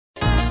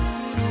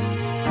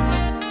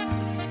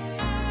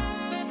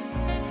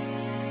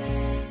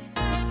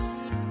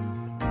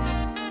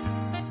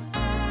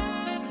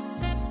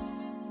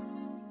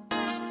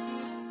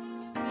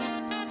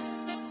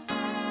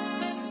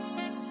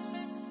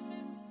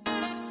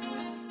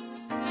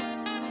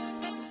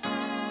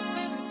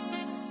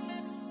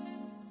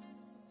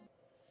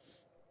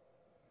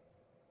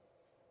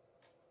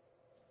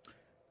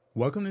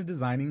Welcome to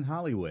Designing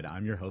Hollywood.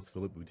 I'm your host,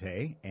 Phillip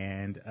Boutte,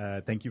 and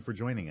thank you for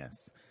joining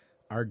us.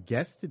 Our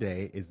guest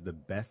today is the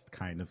best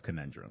kind of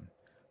conundrum.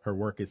 Her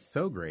work is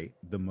so great,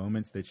 the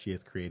moments that she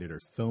has created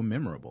are so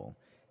memorable,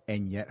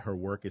 and yet her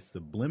work is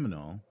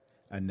subliminal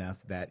enough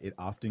that it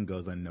often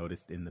goes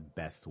unnoticed in the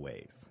best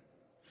ways.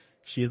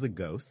 She is a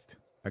ghost,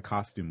 a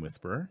costume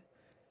whisperer.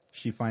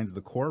 She finds the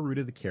core root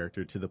of the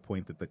character to the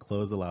point that the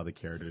clothes allow the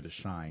character to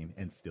shine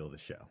and steal the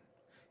show.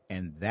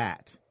 And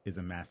that is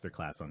a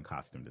masterclass on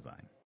costume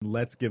design.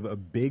 Let's give a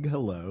big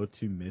hello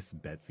to Miss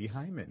Betsy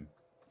Heimann.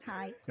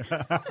 Hi.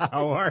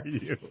 How are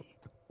you?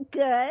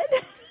 Good.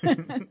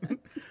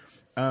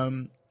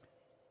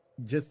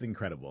 Just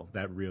incredible.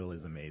 That reel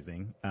is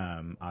amazing.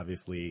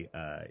 Obviously,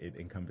 it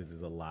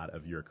encompasses a lot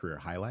of your career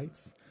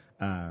highlights.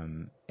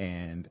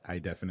 And I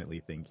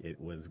definitely think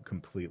it was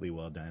completely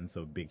well done.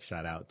 So big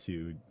shout out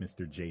to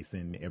Mr.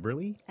 Jason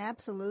Eberly.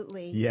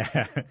 Absolutely.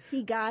 Yeah.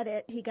 He got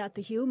it. He got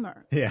the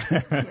humor. Yeah.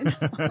 You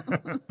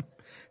know?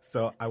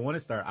 So I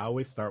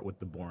always start with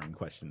the boring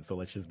question. So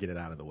let's just get it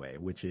out of the way,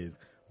 which is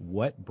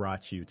what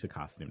brought you to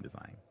costume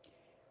design?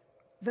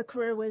 The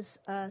career was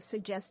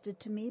suggested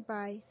to me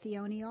by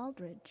Theone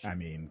Aldridge. I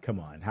mean,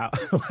 come on. How,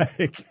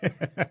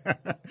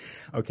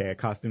 okay, a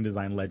costume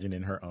design legend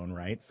in her own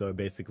right. So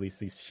basically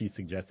she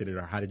suggested it,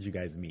 or how did you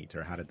guys meet,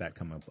 or how did that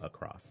come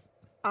across?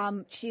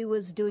 She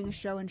was doing a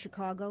show in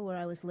Chicago where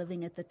I was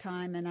living at the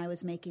time, and I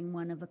was making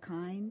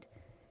one-of-a-kind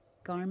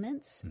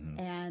garments. Mm-hmm.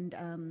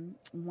 And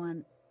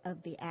one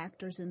of the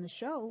actors in the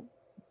show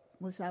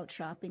was out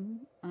shopping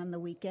on the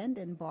weekend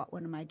and bought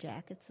one of my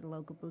jackets at a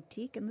local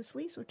boutique, and the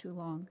sleeves were too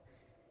long.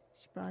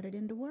 She brought it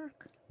into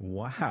work.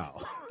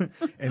 Wow.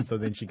 And so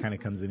then she kind of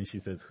comes in and she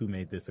says, who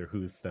made this or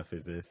whose stuff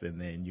is this? And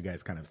then you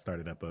guys kind of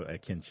started up a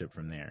kinship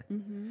from there.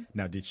 Mm-hmm.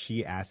 Now, did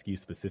she ask you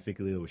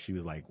specifically, or she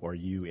was like, are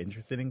you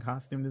interested in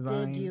costume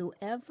design? Did you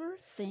ever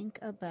think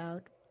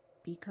about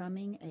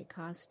becoming a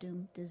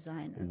costume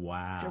designer?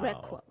 Wow.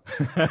 Direct quote.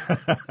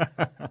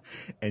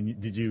 And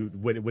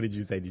what did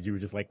you say? Did you were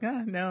just like,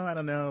 no, I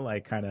don't know,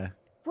 like kind of?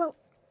 Well,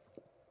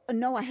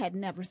 no, I had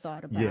never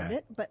thought about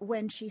it. But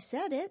when she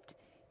said it,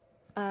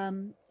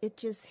 it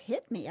just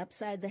hit me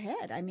upside the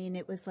head. I mean,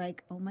 it was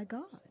like, oh my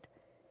God.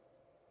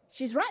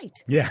 She's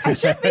right. Yeah. I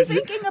should be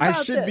thinking about this.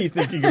 I should be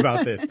thinking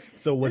about this.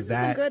 So this is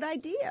a good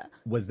idea.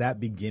 Was that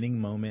beginning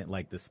moment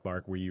like the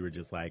spark where you were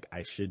just like,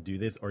 I should do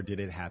this? Or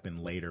did it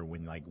happen later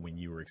when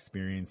you were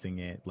experiencing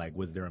it? Like,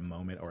 was there a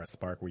moment or a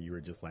spark where you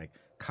were just like,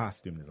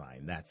 costume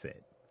design, that's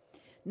it?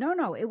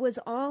 No, it was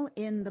all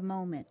in the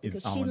moment.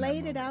 Because she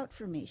laid it out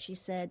for me. She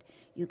said,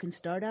 you can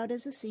start out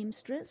as a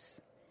seamstress,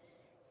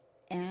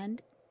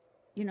 and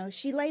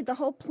she laid the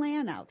whole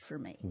plan out for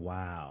me.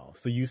 Wow.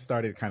 So you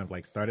started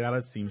out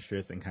as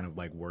seamstress and kind of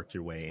like worked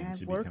your way into becoming a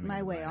designer. I've worked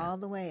my way all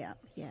the way up,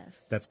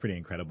 yes. That's pretty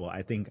incredible.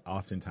 I think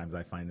oftentimes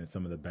I find that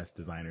some of the best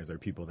designers are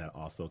people that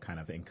also kind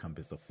of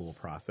encompass a full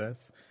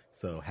process.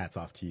 So hats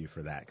off to you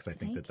for that, because I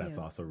think that's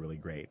also really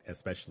great,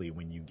 especially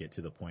when you get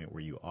to the point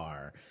where you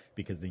are,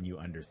 because then you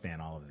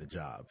understand all of the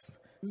jobs.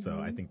 Mm-hmm. So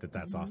I think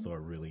that's also a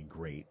really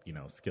great,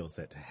 skill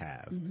set to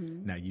have.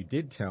 Mm-hmm. Now, you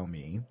did tell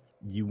me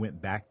you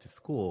went back to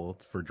school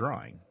for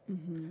drawing.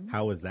 Mm-hmm.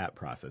 How was that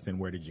process, and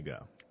where did you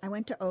go? I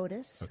went to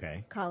Otis,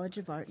 College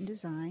of Art and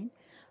Design.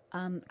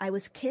 I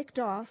was kicked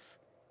off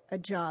a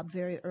job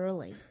very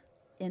early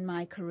in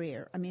my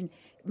career. I mean,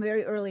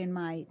 very early in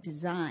my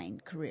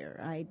design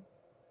career. I'd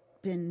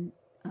been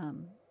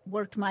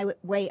worked my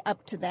way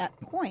up to that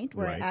point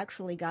where I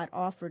actually got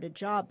offered a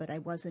job, but I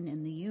wasn't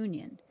in the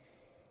union.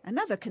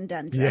 Another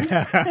conundrum.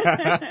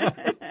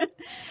 Yeah.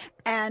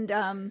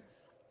 And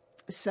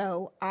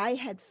so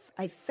I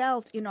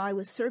felt, I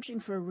was searching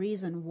for a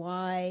reason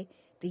why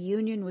the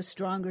union was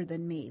stronger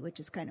than me, which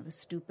is kind of a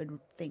stupid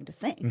thing to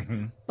think.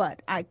 Mm-hmm.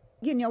 But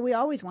we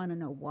always want to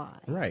know why.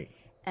 Right.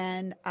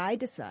 And I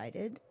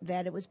decided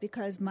that it was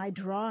because my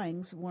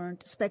drawings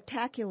weren't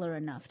spectacular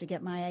enough to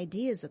get my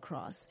ideas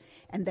across.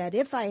 And that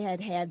if I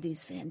had had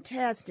these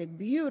fantastic,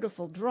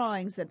 beautiful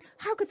drawings, that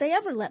how could they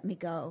ever let me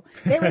go?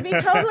 They would be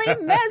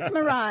totally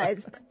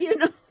mesmerized,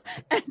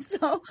 And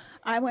so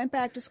I went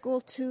back to school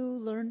to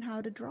learn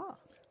how to draw.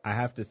 I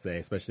have to say,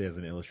 especially as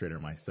an illustrator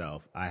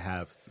myself, I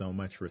have so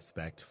much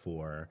respect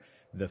for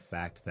the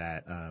fact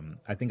that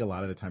I think a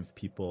lot of the times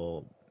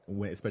people,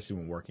 especially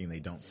when working, they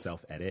don't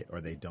self-edit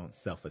or they don't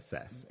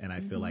self-assess. And I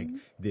feel like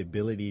the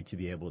ability to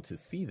be able to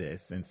see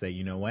this and say,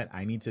 you know what,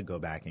 I need to go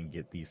back and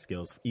get these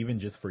skills, even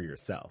just for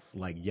yourself,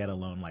 like yet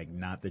alone, like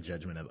not the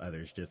judgment of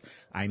others, just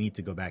I need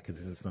to go back because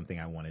this is something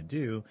I want to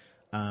do.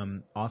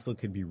 Also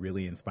could be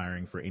really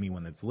inspiring for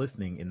anyone that's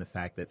listening in the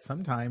fact that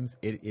sometimes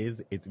it's,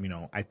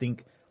 I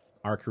think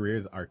our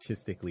careers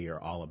artistically are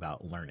all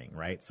about learning,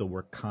 right? So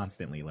we're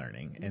constantly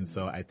learning. Mm-hmm. And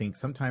so I think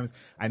sometimes,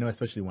 I know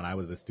especially when I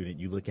was a student,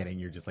 you look at it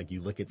and you're just like,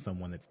 you look at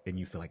someone and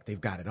you feel like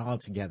they've got it all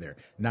together,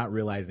 not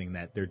realizing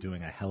that they're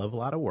doing a hell of a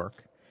lot of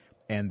work.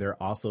 And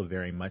they're also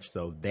very much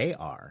so, they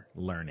are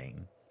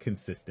learning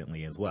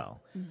consistently as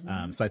well.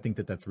 So I think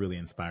that that's really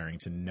inspiring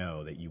to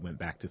know that you went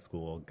back to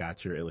school,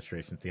 got your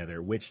illustrations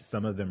together, which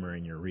some of them are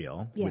in your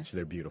reel, which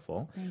they're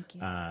beautiful. Thank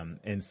you.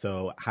 And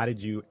so how did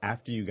you,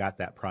 after you got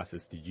that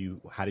process,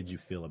 how did you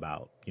feel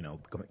about,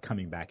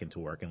 coming back into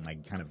work and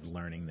like kind of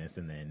learning this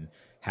and then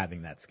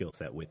having that skill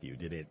set with you?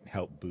 Did it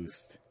help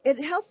boost?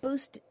 It helped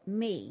boost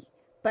me,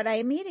 but I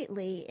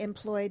immediately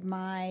employed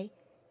my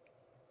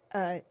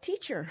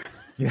teacher.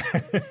 Yeah.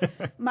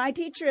 My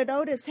teacher at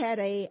Otis had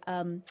a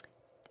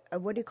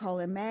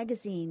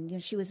magazine.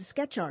 She was a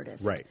sketch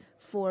artist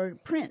for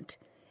print.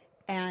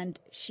 And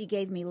she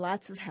gave me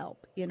lots of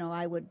help.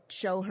 I would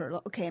show her,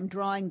 okay, I'm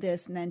drawing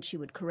this, and then she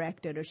would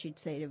correct it, or she'd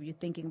say, if you're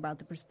thinking about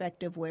the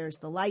perspective, where's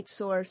the light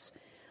source?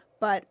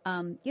 But,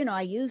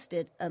 I used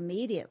it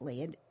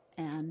immediately,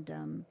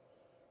 and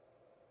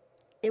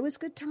it was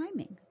good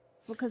timing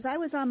because I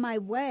was on my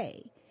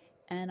way,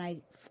 and I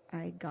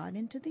got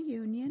into the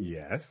union.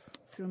 Yes.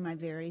 Through my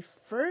very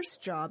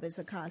first job as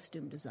a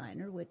costume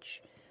designer,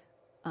 which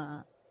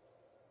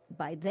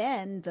by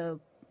then the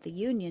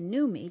union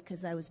knew me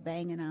because I was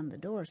banging on the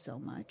door so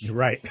much.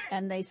 Right.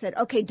 And they said,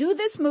 okay, do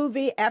this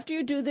movie. After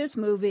you do this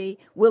movie,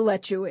 we'll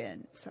let you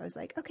in. So I was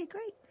like, okay,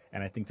 great.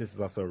 And I think this is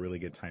also a really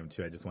good time,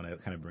 too. I just want to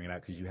kind of bring it out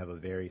because you have a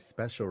very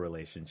special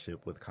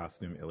relationship with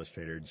costume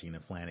illustrator Gina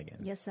Flanagan.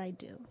 Yes, I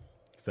do.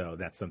 So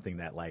that's something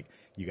that, like,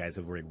 you guys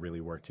have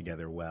really worked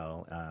together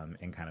well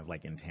and kind of,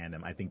 like, in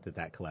tandem. I think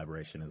that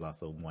collaboration is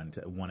also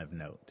one of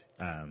note.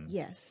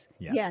 Yes.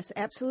 Yeah. Yes,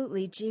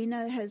 absolutely.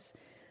 Gina has...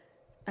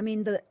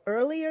 the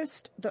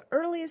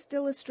earliest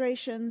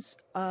illustrations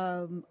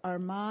are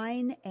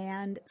mine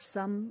and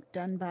some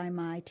done by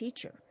my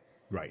teacher.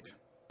 Right.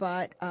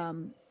 But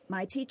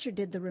my teacher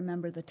did the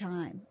Remember the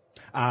Time.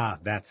 Ah,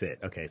 that's it.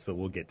 Okay, so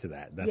we'll get to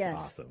that. That's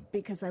awesome.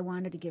 Because I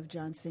wanted to give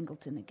John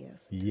Singleton a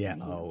gift. Yeah.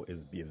 Oh, it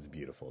was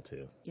beautiful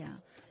too. Yeah.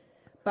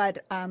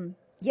 But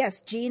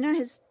yes, Gina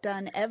has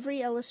done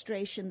every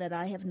illustration that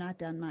I have not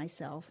done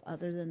myself,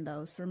 other than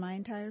those, for my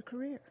entire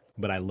career.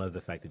 But I love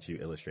the fact that you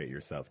illustrate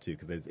yourself too,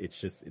 because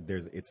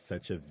it's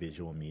such a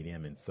visual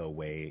medium and so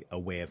a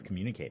way of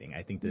communicating.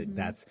 I think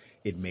that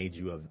it made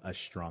you a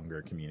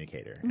stronger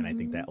communicator, and I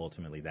think that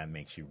ultimately that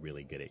makes you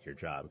really good at your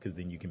job because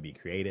then you can be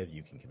creative,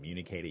 you can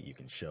communicate it, you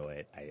can show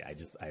it.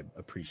 I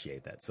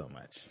appreciate that so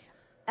much.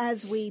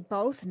 As we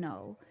both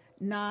know,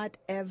 not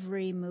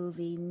every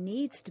movie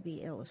needs to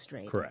be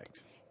illustrated.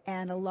 Correct.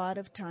 And a lot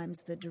of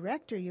times the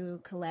director you're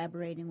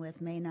collaborating with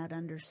may not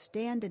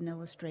understand an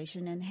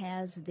illustration and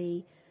has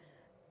the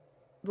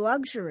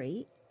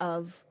luxury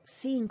of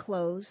seeing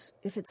clothes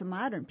if it's a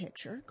modern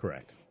picture.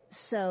 Correct.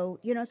 So,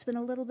 it's been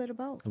a little bit of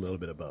both. A little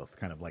bit of both,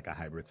 kind of like a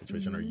hybrid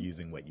situation or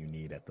using what you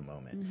need at the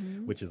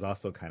moment, which is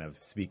also kind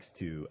of speaks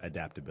to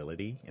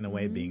adaptability in a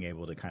way, being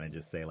able to kind of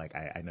just say, like,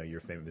 I know you're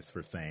famous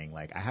for saying,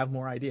 like, I have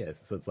more ideas.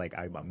 So it's like,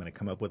 I'm going to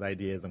come up with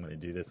ideas. I'm going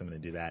to do this. I'm going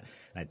to do that.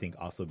 And I think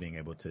also being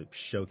able to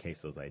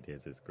showcase those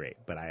ideas is great.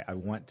 But I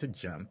want to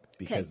jump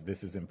because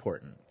this is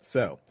important.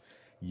 So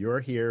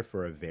you're here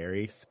for a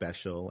very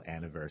special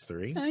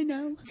anniversary. I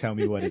know. Tell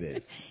me what it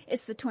is.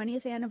 It's the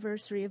 20th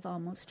anniversary of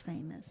Almost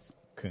Famous.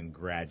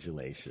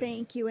 Congratulations.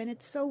 Thank you. And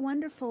it's so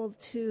wonderful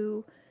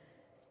to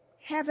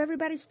have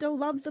everybody still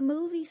love the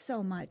movie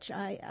so much.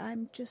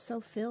 I'm just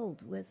so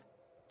filled with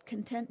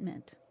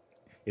contentment.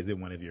 Is it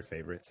one of your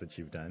favorites that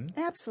you've done?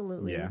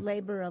 Absolutely. Yeah.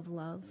 Labor of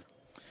love.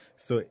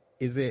 So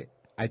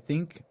I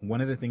think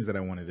one of the things that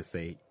I wanted to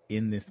say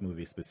in this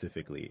movie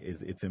specifically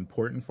is it's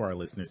important for our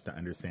listeners to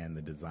understand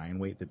the design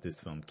weight that this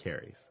film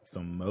carries.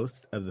 So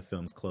most of the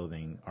film's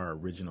clothing are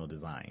original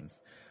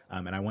designs.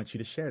 And I want you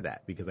to share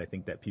that because I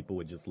think that people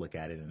would just look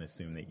at it and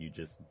assume that you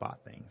just bought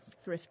things.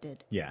 Thrifted.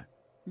 Yeah.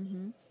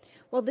 Mm-hmm.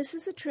 Well, this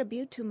is a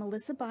tribute to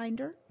Melissa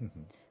Binder,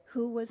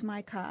 who was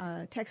my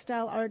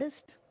textile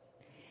artist.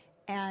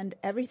 And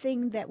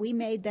everything that we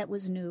made that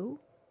was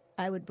new,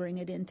 I would bring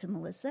it into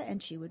Melissa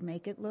and she would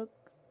make it look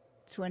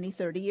 20,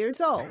 30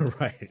 years old.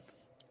 Right.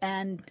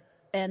 And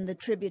the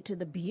tribute to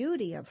the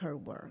beauty of her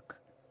work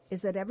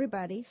is that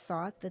everybody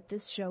thought that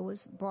this show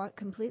was bought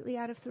completely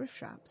out of thrift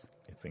shops.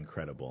 It's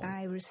incredible.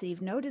 I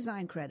received no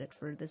design credit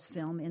for this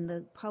film in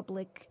the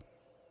public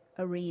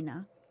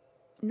arena,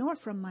 nor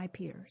from my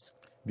peers.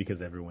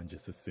 Because everyone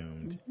just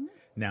assumed.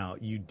 Now,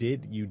 you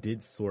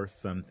did source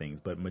some things,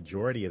 but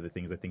majority of the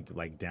things, I think,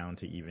 like down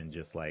to even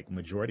just like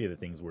majority of the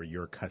things were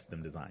your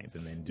custom designs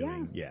and then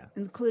doing,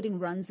 including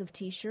runs of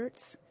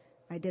T-shirts.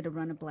 I did a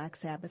run of Black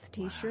Sabbath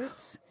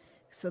T-shirts,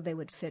 so they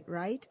would fit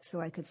right,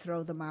 so I could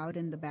throw them out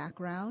in the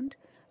background.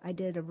 I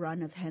did a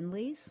run of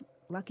Henleys.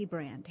 Lucky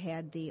Brand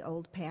had the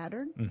old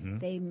pattern.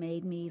 They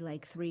made me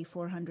like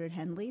 300-400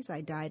 Henleys. I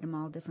dyed them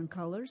all different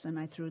colors, and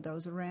I threw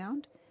those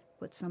around,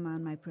 put some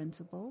on my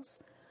principals.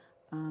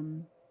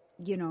 The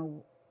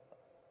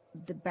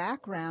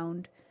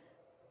background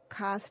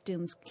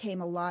costumes came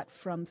a lot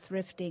from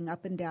thrifting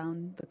up and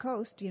down the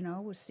coast,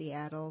 with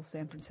Seattle,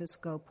 San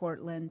Francisco,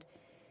 Portland.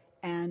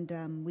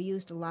 And we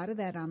used a lot of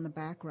that on the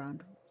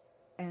background.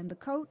 And the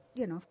coat,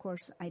 of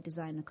course, I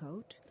designed the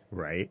coat.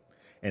 Right.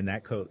 And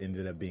that coat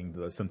ended up being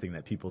something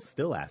that people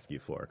still ask you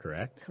for,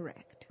 correct?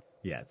 Correct.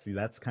 Yeah. See,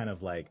 that's kind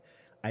of like,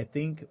 I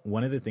think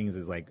one of the things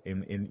is like,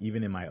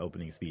 even in my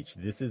opening speech,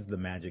 this is the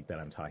magic that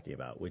I'm talking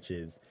about, which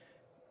is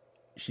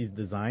she's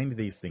designed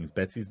these things.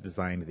 Betsy's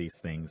designed these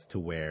things to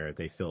where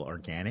they feel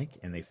organic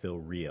and they feel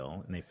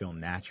real and they feel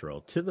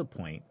natural to the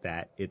point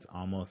that it's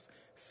almost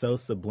so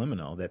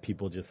subliminal that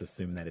people just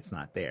assume that it's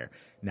not there.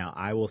 Now,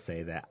 I will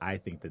say that I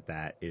think that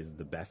that is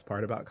the best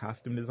part about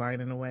costume design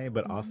in a way,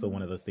 but also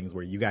one of those things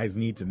where you guys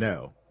need to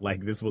know,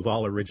 like, this was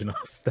all original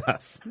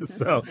stuff.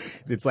 So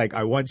it's like,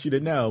 I want you to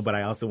know, but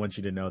I also want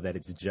you to know that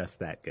it's just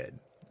that good.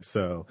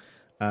 So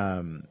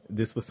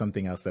this was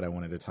something else that I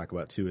wanted to talk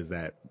about too, is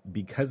that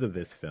because of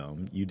this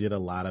film, you did a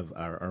lot of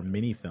our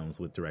mini films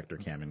with director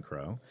Cameron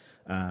Crowe.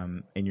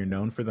 And you're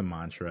known for the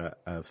mantra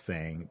of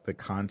saying the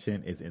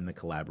content is in the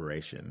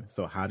collaboration.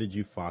 So how did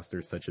you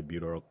foster such a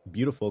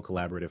beautiful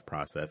collaborative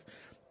process?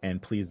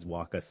 And please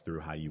walk us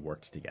through how you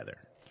worked together.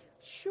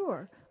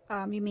 Sure.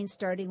 You mean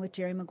starting with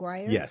Jerry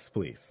Maguire? Yes,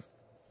 please.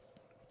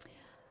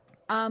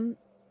 Well,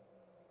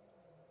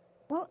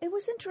 it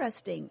was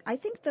interesting. I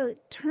think the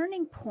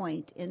turning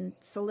point in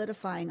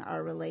solidifying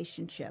our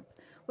relationship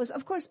was,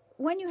 of course,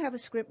 when you have a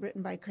script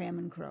written by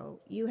Cameron Crowe,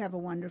 you have a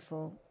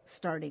wonderful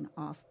starting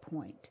off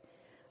point.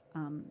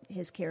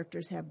 His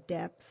characters have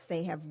depth,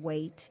 they have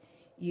weight.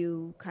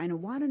 You kind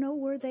of want to know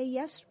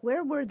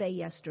where were they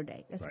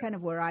yesterday? That's right. Kind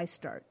of where I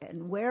start.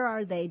 And where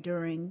are they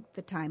during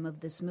the time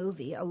of this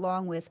movie,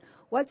 along with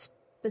what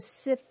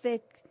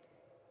specific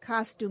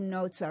costume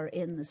notes are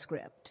in the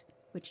script,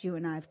 which you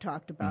and I have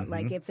talked about. Mm-hmm.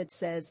 Like if it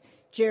says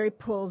Jerry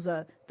pulls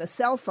the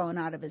cell phone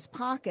out of his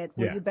pocket,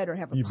 well, you better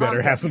have a pocket. You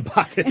better have some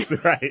pockets,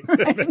 right?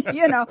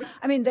 Right?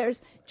 I mean,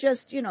 there's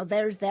just,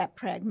 there's that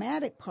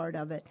pragmatic part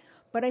of it.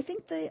 But I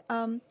think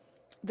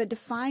the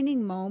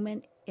defining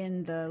moment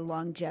in the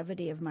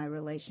longevity of my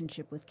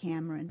relationship with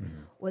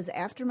Cameron was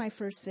after my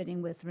first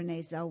fitting with Renee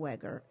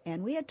Zellweger.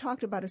 And we had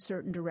talked about a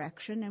certain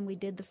direction, and we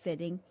did the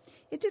fitting.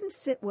 It didn't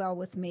sit well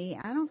with me.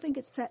 I don't think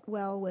it sat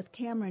well with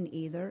Cameron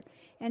either.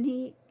 And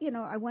he,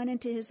 I went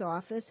into his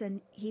office,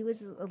 and he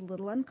was a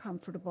little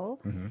uncomfortable.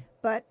 Mm-hmm.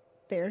 But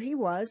there he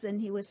was, and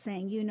he was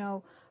saying,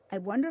 I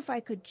wonder if I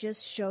could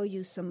just show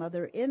you some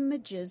other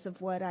images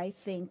of what I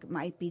think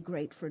might be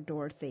great for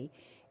Dorothy.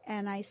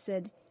 And I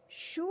said,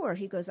 sure.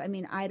 He goes,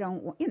 I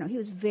don't,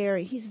 he's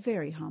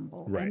very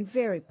humble right. and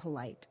very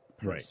polite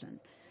person.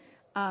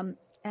 Right.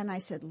 And I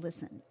said,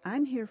 listen,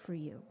 I'm here for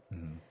you.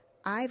 Mm-hmm.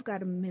 I've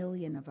got a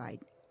million of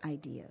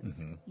ideas.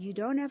 Mm-hmm. You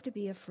don't have to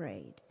be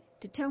afraid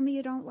to tell me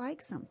you don't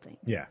like something.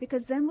 Yeah.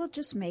 Because then we'll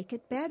just make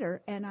it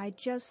better. And I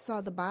just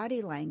saw the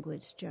body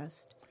language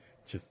just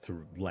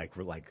to like,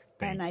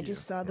 and I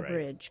just saw the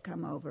bridge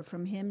come over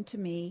from him to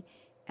me.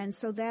 And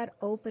so that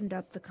opened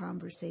up the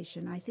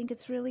conversation. I think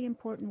it's really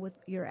important with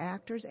your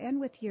actors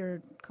and with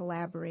your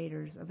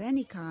collaborators of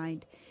any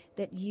kind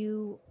that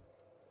you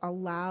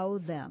allow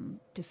them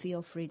to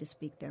feel free to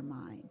speak their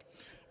mind,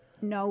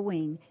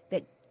 knowing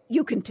that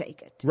you can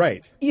take it.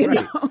 Right. You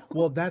know?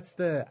 Well,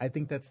 I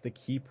think that's the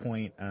key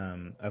point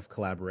of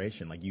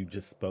collaboration. Like you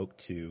just spoke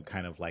to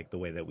kind of like the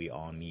way that we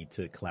all need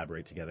to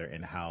collaborate together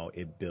and how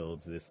it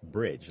builds this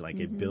bridge. Like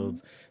it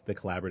builds the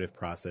collaborative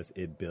process.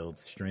 It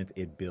builds strength.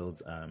 It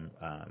builds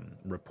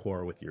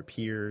rapport with your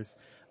peers.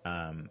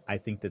 I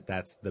think that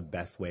that's the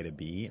best way to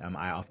be.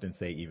 I often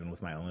say, even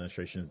with my own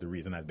illustrations, the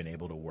reason I've been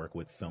able to work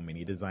with so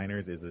many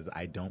designers is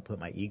I don't put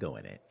my ego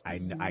in it.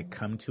 I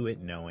come to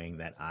it knowing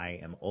that I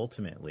am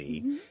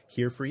ultimately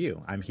here for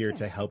you. I'm here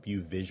to help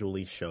you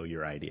visually show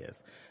your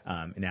ideas.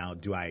 Now,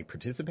 do I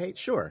participate?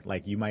 Sure.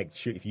 Like you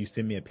might, if you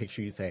send me a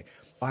picture, you say,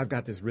 oh, I've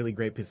got this really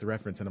great piece of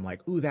reference. And I'm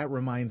like, ooh, that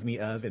reminds me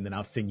of, and then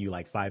I'll send you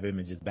like 5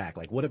 images back.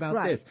 Like, what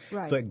about this?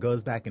 Right. So it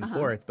goes back and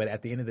forth. But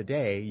at the end of the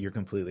day, you're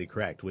completely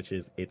correct, which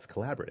is it's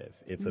collaborative.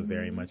 It's a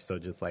very much so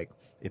just like,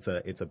 it's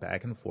a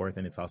back and forth.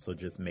 And it's also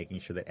just making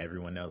sure that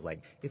everyone knows, like,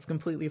 it's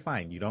completely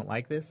fine. You don't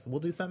like this? We'll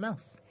do something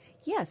else.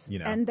 Yes.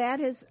 And that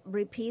has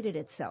repeated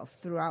itself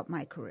throughout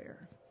my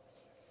career.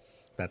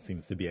 That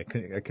seems to be a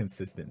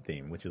consistent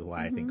theme, which is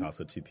why I think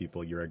also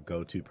you're a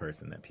go-to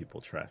person that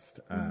people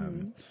trust.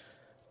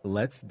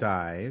 Let's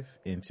dive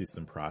into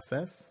some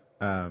process.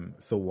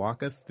 So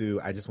walk us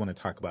through, I just want to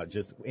talk about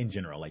just in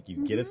general, like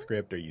you get a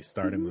script or you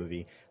start a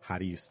movie. How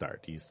do you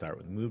start? Do you start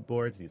with mood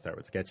boards? Do you start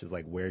with sketches?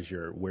 Like where's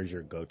your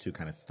go-to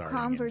kind of starting?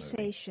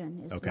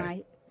 Conversation is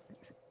my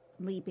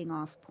leaping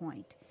off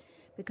point,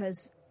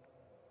 because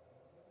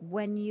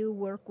when you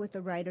work with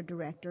a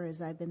writer-director,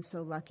 as I've been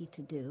so lucky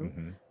to do,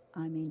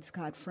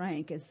 Scott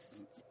Frank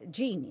is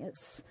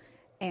genius,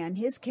 and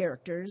his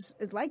characters,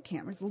 like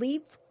Cameron's,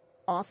 leap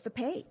off the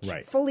page,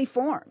 fully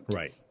formed.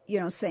 Right.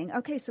 Saying,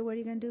 okay, so what are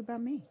you going to do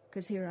about me?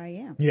 Because here I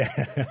am.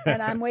 Yeah.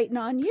 And I'm waiting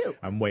on you.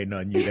 I'm waiting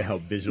on you to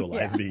help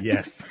visualize me.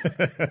 Yes.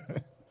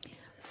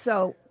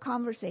 So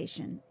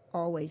conversation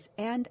always.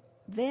 And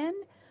then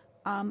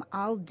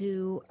I'll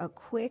do a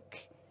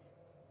quick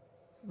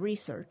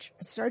research.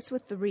 It starts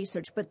with the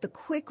research, but the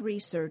quick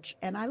research.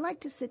 And I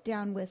like to sit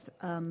down with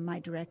my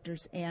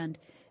directors and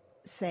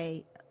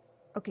say,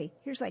 okay,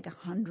 here's like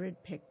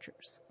 100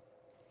 pictures.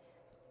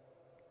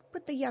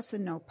 put the yes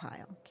and no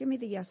pile. Give me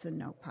the yes and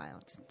no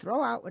pile. Just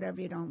throw out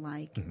whatever you don't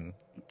like.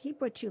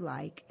 Keep what you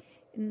like.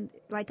 And,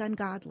 like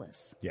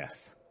Ungodless.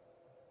 Yes.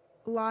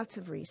 Lots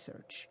of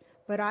research.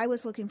 But I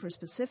was looking for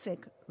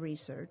specific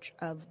research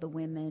of the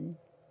women,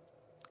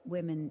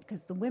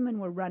 because the women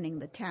were running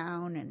the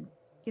town, and,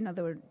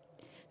 there were...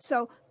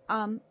 So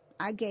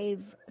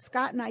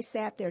Scott and I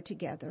sat there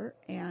together,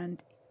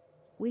 and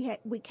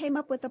we came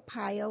up with a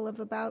pile of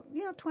about,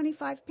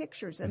 25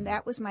 pictures, and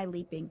that was my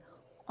leaping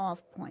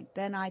off point.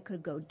 Then I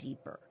could go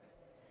deeper.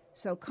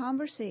 So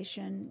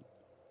conversation,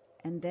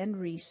 and then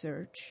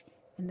research,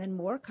 and then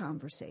more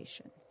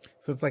conversation.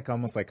 So it's like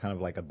almost like kind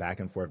of like a back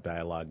and forth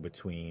dialogue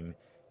between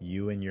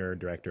you and your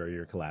director or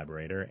your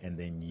collaborator, and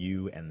then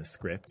you and the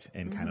script,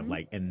 and kind of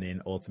like, and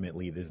then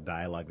ultimately this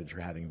dialogue that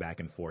you're having back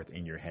and forth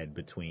in your head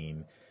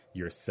between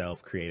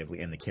yourself creatively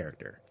and the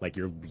character, like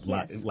you're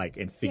like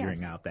in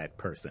figuring out that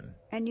person.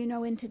 And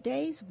in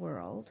today's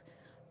world,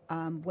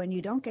 when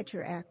you don't get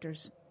your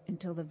actors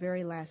until the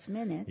very last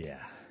minute,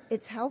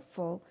 it's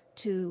helpful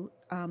to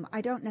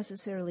I don't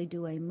necessarily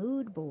do a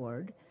mood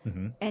board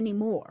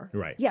anymore.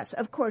 Right. Yes,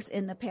 of course,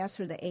 in the past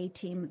for the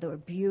A-Team, they were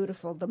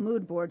beautiful. The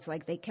mood boards,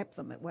 like they kept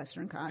them at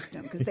Western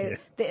Costume because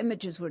the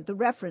images were, the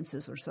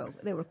references were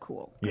they were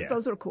cool. Because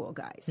those were cool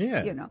guys,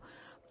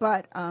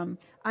 But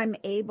I'm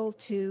able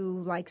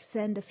to like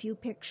send a few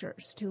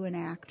pictures to an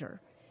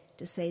actor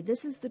to say,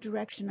 this is the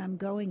direction I'm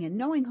going in,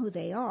 knowing who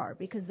they are,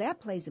 because that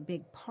plays a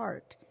big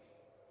part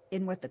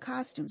in what the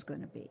costume's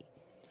going to be.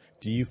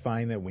 Do you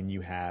find that when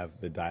you have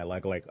the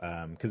dialogue, like,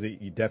 because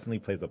it definitely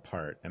plays a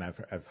part, and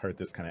I've heard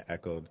this kind of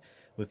echoed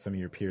with some of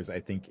your peers, I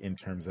think, in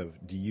terms of,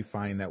 do you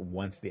find that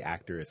once the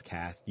actor is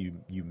cast,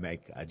 you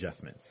make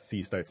adjustments? So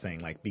you start saying,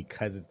 like,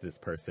 because it's this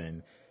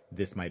person,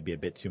 this might be a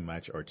bit too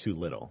much or too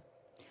little.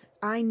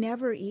 I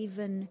never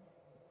even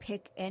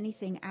pick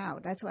anything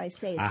out. That's why I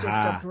say it's just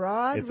a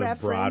broad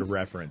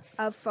reference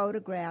of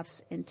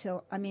photographs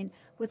until,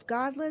 with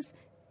Godless,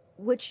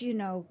 which,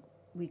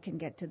 we can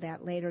get to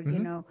that later,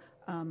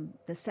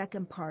 the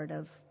second part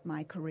of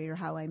my career,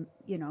 how I,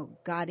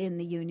 got in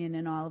the union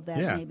and all of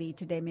that, maybe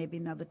today, maybe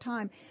another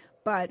time.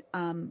 But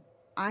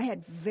I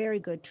had very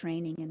good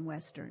training in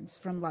Westerns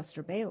from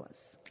Luster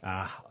Bayless.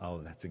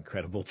 That's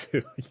incredible,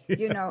 too.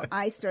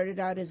 I started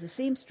out as a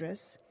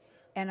seamstress,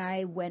 and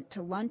I went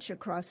to lunch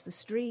across the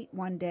street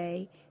one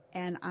day,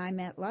 and I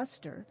met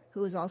Luster, who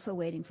was also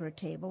waiting for a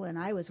table, and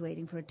I was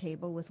waiting for a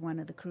table with one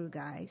of the crew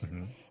guys.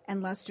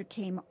 And Luster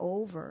came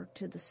over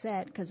to the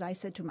set because I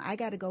said to him, I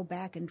got to go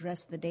back and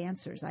dress the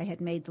dancers. I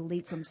had made the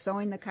leap from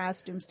sewing the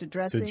costumes to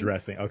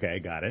dressing. Okay,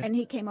 got it. And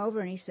he came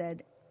over and he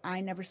said, I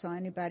never saw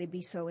anybody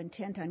be so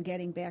intent on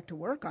getting back to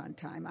work on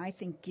time. I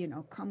think,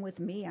 come with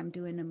me. I'm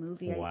doing a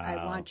movie. Wow.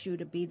 I want you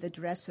to be the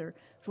dresser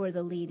for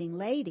the leading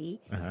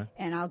lady,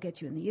 and I'll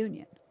get you in the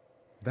union.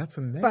 That's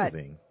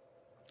amazing.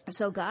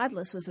 So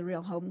Godless was a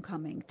real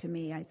homecoming to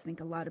me. I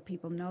think a lot of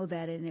people know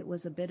that, and it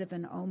was a bit of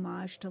an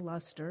homage to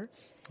Luster.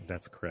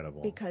 That's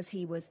credible. Because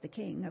he was the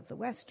king of the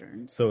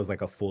Westerns. So it was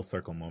like a full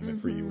circle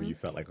moment for you where you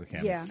felt like,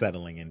 okay, I'm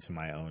settling into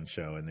my own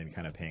show and then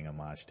kind of paying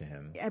homage to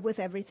him. With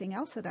everything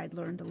else that I'd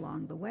learned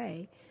along the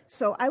way.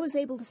 So I was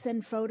able to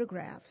send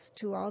photographs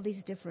to all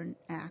these different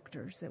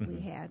actors that we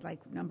had,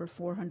 like number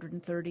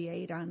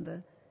 438 on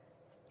the...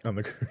 On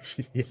the cruise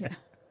sheet, yeah.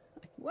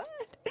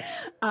 What?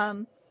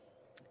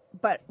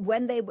 But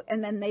when they would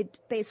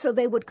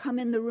come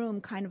in the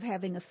room kind of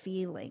having a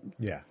feeling.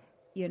 Yeah.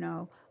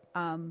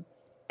 And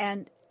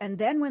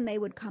then when they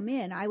would come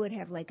in, I would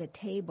have like a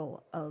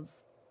table of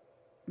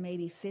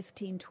maybe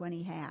 15,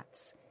 20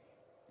 hats.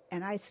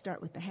 And I start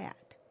with the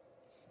hat.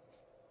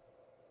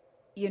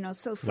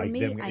 So for like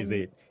me...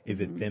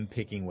 Is it them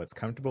picking what's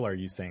comfortable? Or are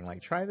you saying,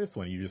 like, try this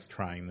one? Are you just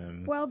trying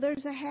them? Well,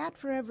 there's a hat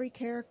for every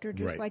character,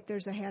 just like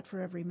there's a hat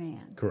for every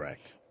man.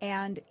 Correct.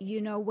 And,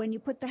 when you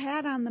put the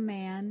hat on the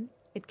man...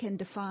 it can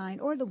define,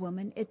 or the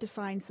woman, it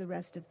defines the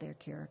rest of their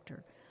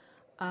character.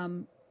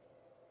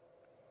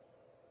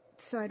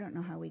 So I don't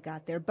know how we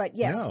got there, but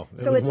yes. No,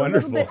 so it's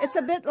wonderful. A little bit, it's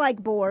a bit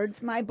like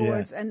my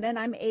boards, and then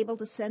I'm able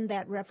to send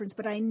that reference,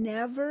 but I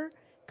never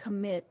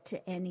commit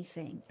to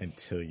anything.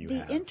 Until you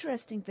The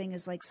interesting thing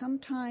is, like,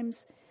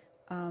 sometimes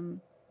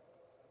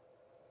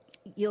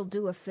you'll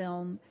do a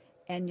film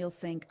and you'll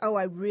think, oh,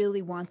 I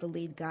really want the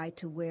lead guy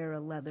to wear a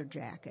leather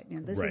jacket.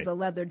 This is a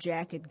leather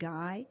jacket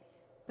guy.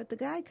 But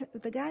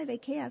the guy they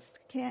cast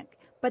can't.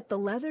 But the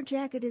leather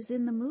jacket is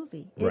in the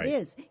movie. It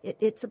is.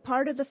 It's a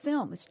part of the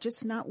film. It's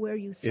just not where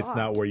you thought. It's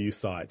not where you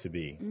saw it to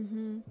be.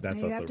 That's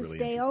also really interesting. You have to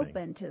stay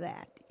open to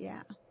that.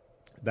 Yeah.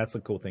 That's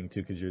a cool thing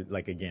too, because you're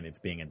like, again, it's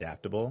being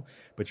adaptable,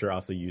 but you're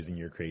also using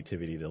your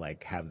creativity to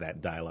like have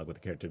that dialogue with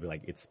the character, be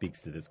like, it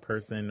speaks to this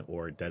person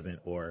or it doesn't.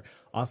 Or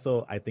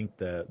also, I think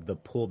the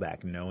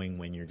pullback, knowing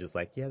when you're just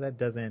like, yeah, it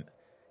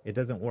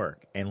doesn't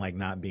work, and like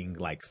not being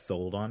like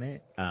sold on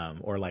it,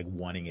 or like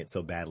wanting it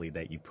so badly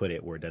that you put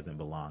it where it doesn't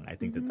belong. I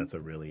think that's a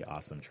really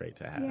awesome trait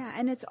to have. Yeah,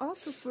 and it's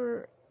also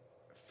for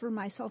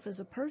myself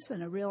as a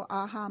person, a real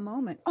aha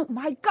moment. Oh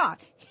my God,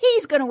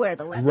 he's going to wear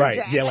the leather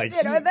jacket. Yeah, like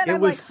then it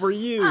was like, for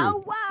you.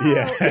 Oh wow.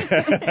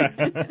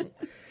 Yeah.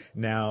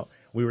 Now,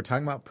 we were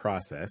talking about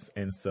process,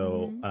 and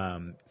so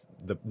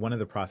one of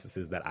the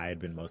processes that I had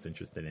been most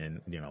interested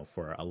in,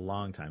 for a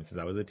long time since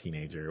I was a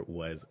teenager,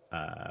 was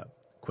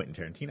Quentin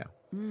Tarantino.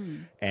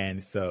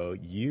 And so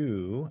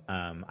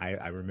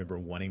I remember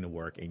wanting to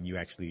work, and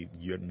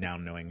you're now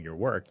knowing your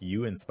work,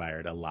 you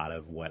inspired a lot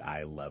of what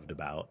I loved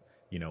about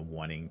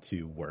wanting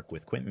to work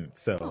with Quentin.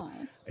 So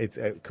it's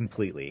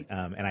completely.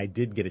 And I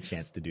did get a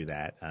chance to do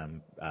that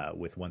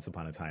with Once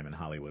Upon a Time in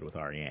Hollywood with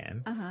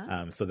Ariane.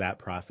 So that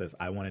process,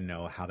 I want to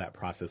know how that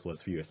process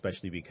was for you,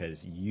 especially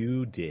because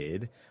you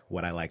did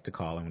what I like to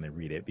call, I'm going to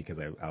read it because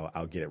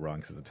I'll get it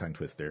wrong because it's a tongue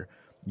twister.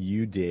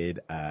 You did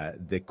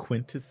the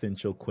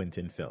quintessential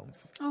Quentin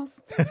films. Oh,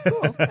 that's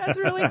cool. That's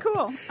really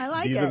cool. I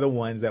like it. These are the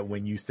ones that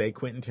when you say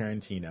Quentin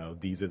Tarantino,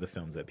 these are the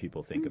films that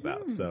people think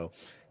about. So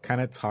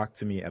kind of talk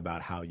to me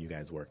about how you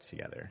guys worked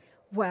together.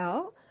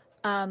 Well,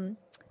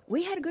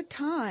 we had a good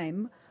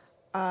time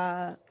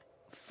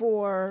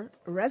for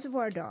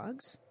Reservoir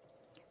Dogs.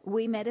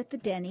 We met at the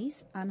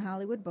Denny's on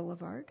Hollywood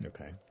Boulevard.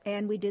 Okay.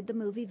 And we did the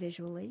movie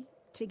visually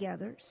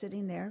together,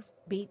 sitting there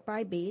beat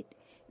by beat.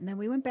 And then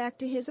we went back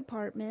to his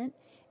apartment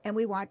and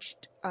we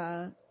watched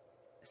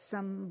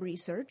some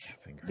research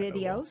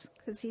videos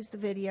because he's the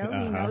video.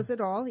 He knows it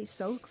all. He's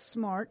so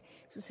smart.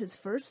 This was his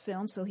first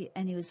film,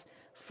 he was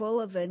full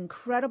of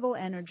incredible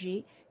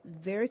energy,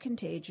 very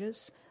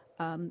contagious,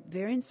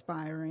 very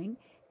inspiring,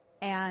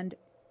 and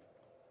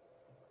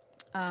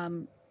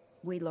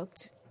we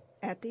looked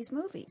at these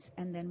movies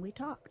and then we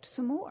talked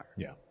some more.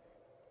 Yeah.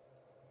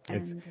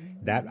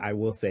 That I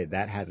will say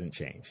that hasn't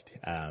changed.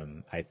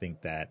 I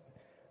think that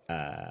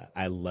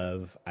I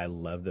love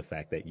the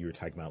fact that you were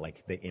talking about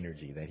like the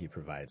energy that he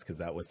provides, because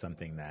that was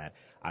something that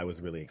I was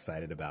really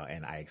excited about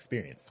and I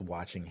experienced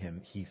watching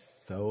him. He's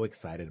so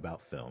excited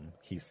about film.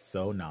 He's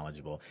so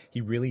knowledgeable. He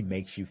really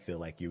makes you feel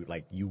like you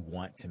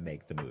want to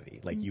make the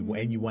movie, like you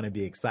want to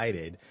be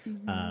excited.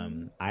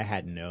 I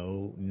had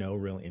no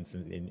real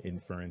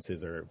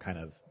inferences or kind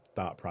of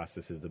thought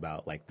processes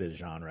about like the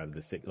genre of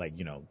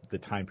the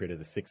time period of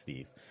the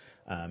 60s.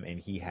 And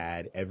he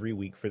had every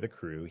week for the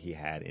crew, he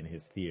had in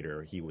his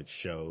theater, he would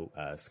show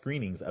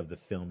screenings of the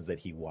films that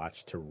he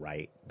watched to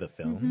write the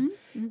film.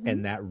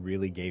 And that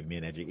really gave me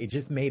an edge. It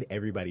just made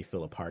everybody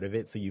feel a part of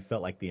it. So you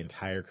felt like the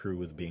entire crew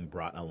was being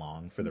brought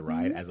along for the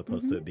ride as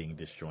opposed to it being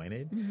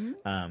disjointed.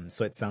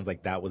 So it sounds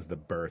like that was the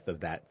birth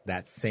of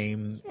that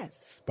same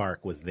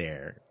spark was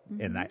there.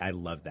 And I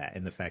love that.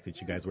 And the fact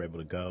that you guys were able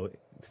to go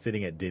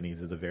sitting at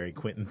Denny's is a very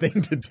Quentin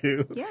thing to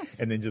do. Yes.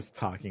 And then just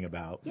talking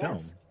about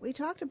film. We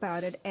talked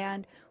about it,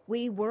 and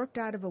we worked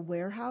out of a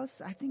warehouse.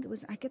 I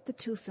get the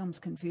two films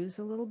confused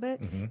a little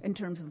bit in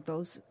terms of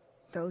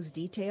those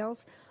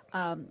details.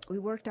 We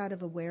worked out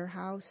of a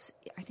warehouse,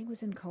 I think it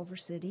was in Culver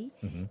City,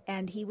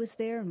 and he was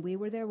there and we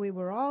were there. We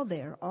were all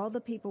there. All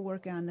the people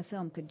working on the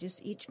film could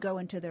just each go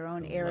into their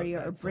own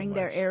area or bring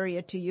their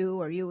area to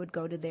you, or you would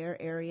go to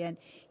their area, and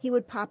he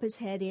would pop his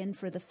head in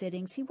for the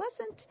fittings. He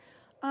wasn't,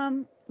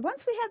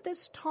 once we had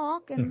this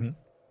talk, and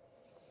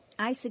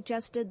I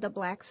suggested the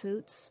black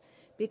suits,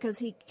 because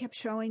he kept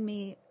showing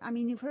me,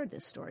 you've heard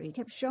this story, he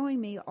kept showing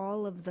me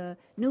all of the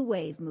New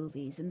Wave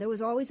movies, and there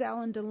was always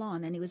Alain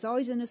Delon, and he was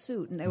always in a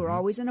suit, and they were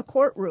always in a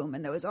courtroom,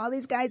 and there was all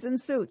these guys in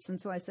suits,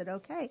 and so I said,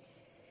 okay.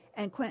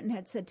 And Quentin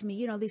had said to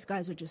me, these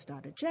guys are just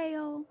out of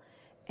jail,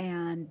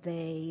 and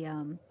they,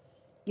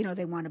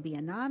 they want to be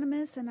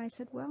anonymous, and I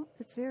said, well,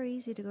 it's very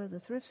easy to go to the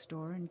thrift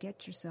store and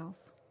get yourself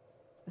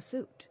a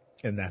suit.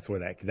 And that's where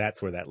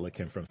that look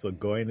came from. So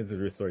going to the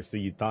thrift store, so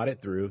you thought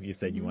it through. You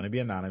said you want to be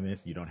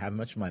anonymous. You don't have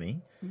much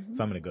money.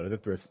 So I'm going to go to the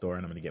thrift store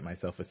and I'm going to get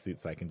myself a suit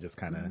so I can just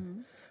kind of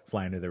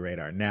fly under the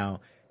radar.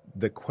 Now,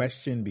 the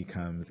question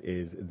becomes,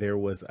 is there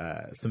was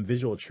some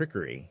visual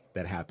trickery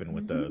that happened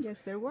with those.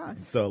 Yes, there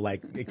was. So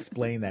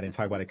explain that and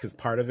talk about it, because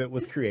part of it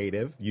was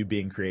creative, you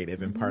being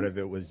creative, and part of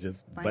it was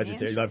just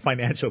budgetary.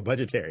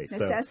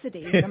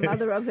 Necessity, the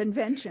mother of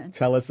invention.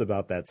 Tell us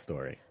about that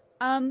story.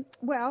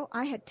 Well,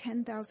 I had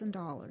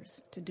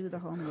 $10,000 to do the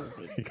whole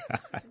movie.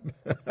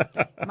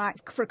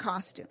 For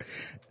costumes.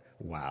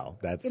 Wow,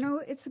 that's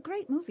it's a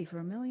great movie for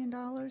 $1 million.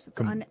 It's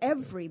on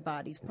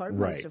everybody's part,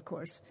 right. Most of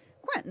course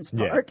Quentin's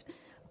part,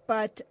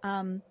 but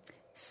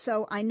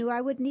so I knew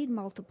I would need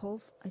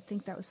multiples. I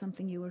think that was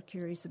something you were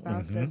curious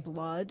about, the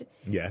blood.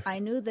 Yes, I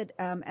knew that,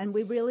 and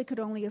we really could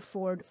only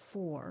afford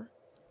 4.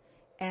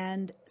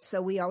 And so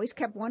we always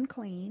kept one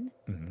clean.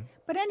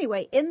 But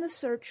anyway, in the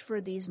search for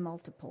these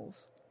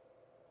multiples,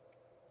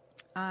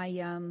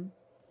 they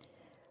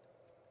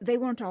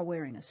weren't all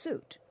wearing a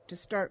suit to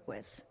start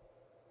with.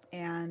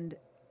 And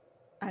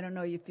I don't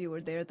know if you were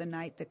there the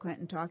night that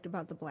Quentin talked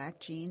about the black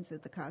jeans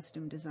at the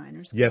costume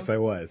designers. Yes, I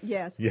was.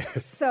 Yes.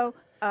 So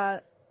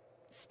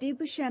Steve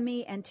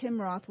Buscemi and Tim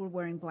Roth were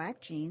wearing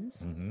black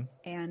jeans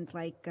and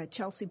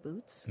Chelsea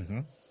boots.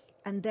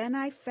 And then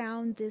I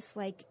found this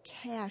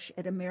cash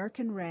at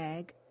American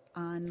Rag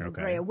on La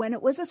Brea when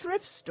it was a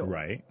thrift store.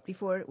 Right.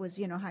 Before it was,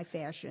 high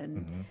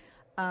fashion.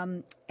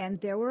 And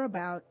there were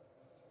about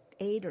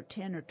 8 or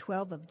 10 or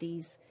 12 of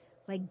these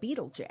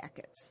Beetle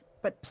jackets,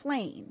 but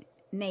plain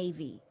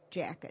navy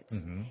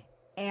jackets.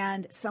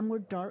 And some were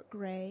dark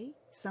gray,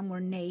 some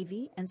were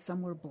navy, and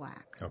some were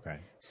black. Okay.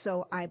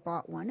 So I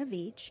bought one of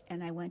each,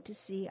 and I went to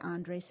see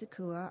Andre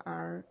Sakua,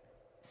 our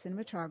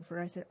cinematographer.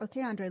 I said,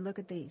 okay, Andre, look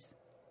at these.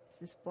 Is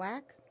this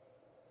black?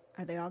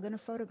 Are they all going to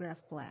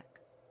photograph black?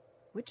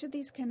 Which of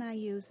these can I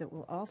use that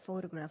will all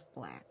photograph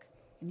black?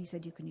 And he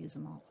said, you can use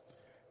them all.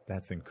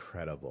 That's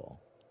incredible.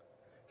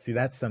 See,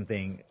 that's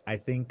something I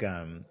think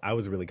I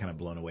was really kind of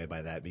blown away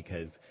by that,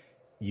 because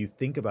you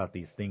think about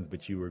these things,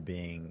 but you were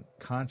being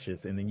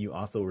conscious, and then you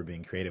also were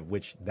being creative,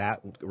 which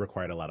that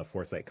required a lot of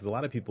foresight, because a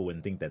lot of people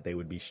wouldn't think that they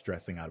would be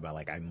stressing out about,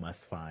 like, I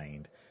must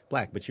find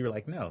black. But you were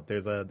like, no,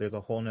 there's a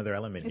whole nother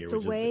element here.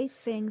 It's the way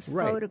things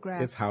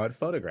photograph. It's how it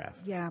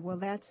photographs. Yeah, well,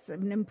 that's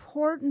an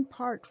important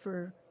part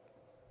for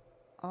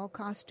all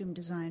costume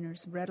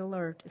designers. Red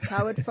alert. It's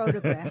how it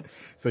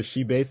photographs. So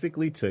she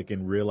basically took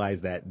and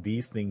realized that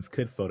these things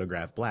could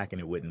photograph black and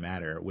it wouldn't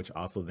matter, which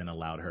also then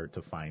allowed her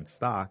to find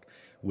stock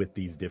with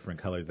these different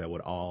colors that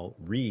would all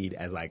read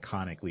as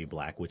iconically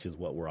black, which is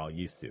what we're all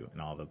used to.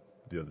 And all the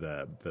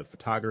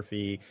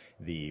photography,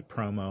 the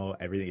promo,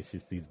 everything, it's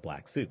just these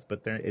black suits.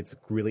 But it's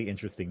really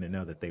interesting to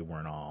know that they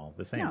weren't all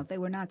the same. No, they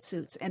were not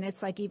suits. And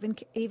it's like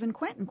even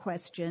Quentin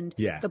questioned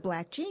the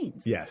black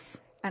jeans. Yes.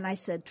 And I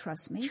said,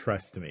 trust me.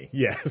 Trust me.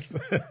 Yes.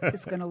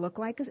 It's going to look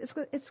like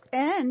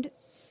and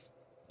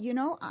you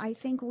know, I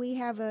think we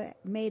have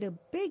made a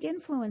big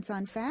influence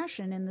on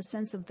fashion in the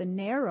sense of the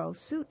narrow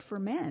suit for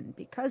men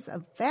because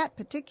of that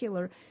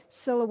particular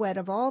silhouette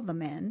of all the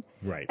men.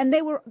 Right. And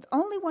they were the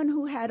only one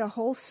who had a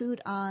whole suit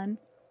on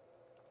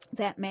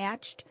that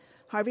matched.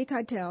 Harvey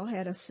Keitel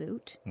had a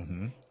suit.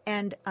 Mm-hmm.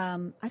 And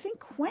I think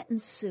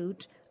Quentin's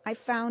suit I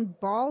found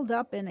balled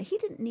up he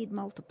didn't need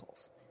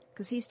multiples.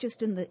 Because he's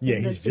just in the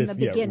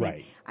beginning.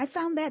 Right. I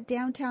found that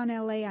downtown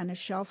L.A. on a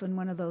shelf in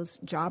one of those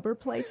jobber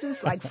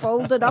places, like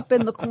folded up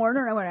in the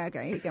corner. I went,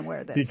 okay, he can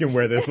wear this. He can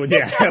wear this one,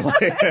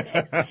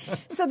 yeah.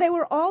 So they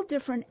were all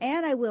different,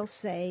 and I will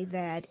say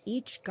that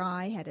each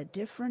guy had a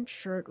different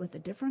shirt with a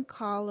different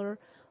collar,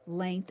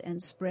 length,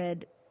 and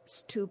spread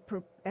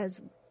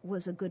as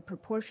was a good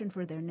proportion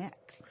for their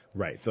neck.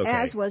 Right. Okay.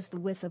 As was the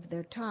width of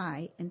their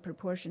tie in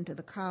proportion to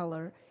the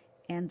collar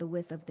and the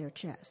width of their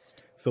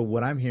chest. So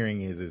what I'm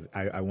hearing is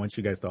I want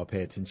you guys to all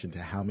pay attention to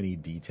how many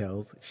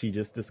details she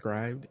just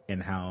described,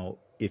 and how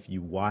if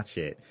you watch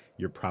it,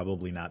 you're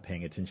probably not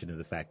paying attention to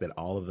the fact that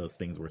all of those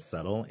things were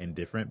subtle and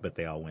different, but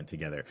they all went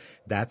together.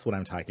 That's what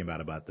I'm talking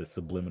about the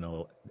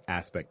subliminal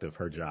aspect of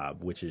her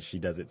job, which is she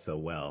does it so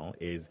well,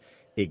 is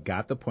it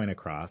got the point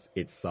across.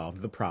 It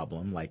solved the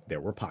problem. Like, there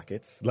were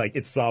pockets. Like,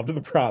 it solved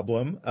the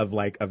problem of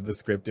the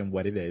script and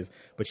what it is.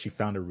 But she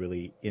found a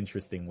really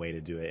interesting way to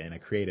do it and a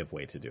creative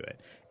way to do it,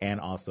 and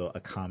also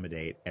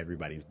accommodate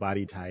everybody's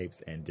body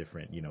types and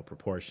different,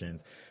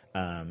 proportions.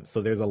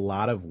 So there's a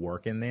lot of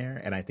work in there.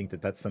 And I think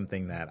that that's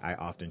something that I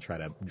often try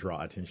to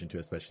draw attention to,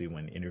 especially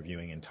when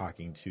interviewing and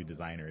talking to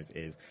designers,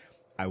 is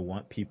I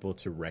want people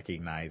to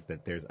recognize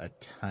that there's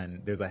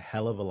a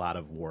hell of a lot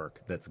of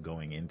work that's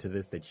going into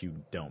this that you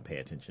don't pay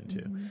attention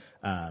to.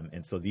 Mm-hmm.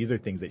 And so these are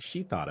things that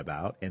she thought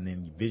about. And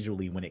then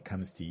visually, when it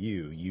comes to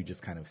you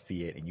just kind of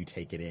see it and you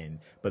take it in,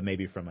 but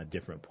maybe from a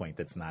different point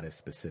that's not as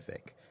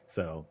specific.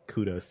 So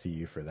kudos to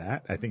you for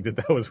that. I think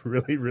that was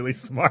really, really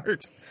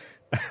smart.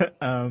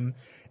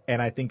 And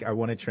I think I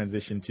want to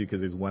transition to, because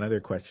there's one other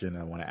question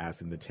I want to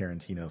ask in the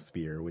Tarantino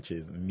sphere, which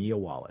is Mia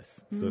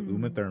Wallace. So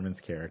Uma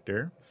Thurman's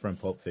character from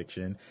Pulp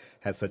Fiction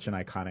has such an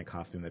iconic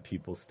costume that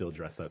people still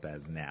dress up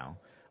as now.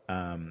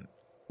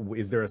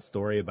 Is there a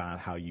story about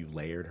how you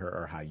layered her,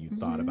 or how you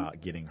thought about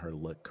getting her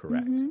look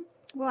correct? Mm-hmm.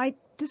 Well, I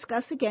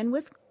discuss again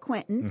with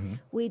Quentin. Mm-hmm.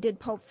 We did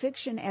Pulp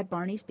Fiction at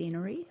Barney's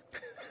Beanery.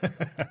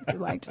 Would you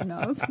like to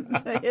know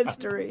the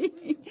history?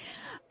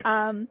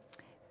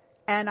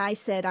 And I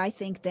said, I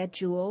think that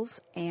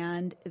Jules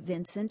and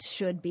Vincent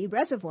should be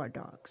Reservoir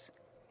Dogs.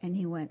 And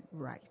he went,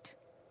 right.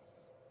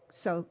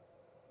 So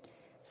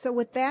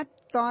with that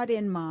thought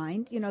in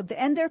mind,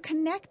 and they're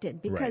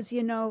connected because,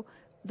 right.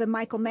 The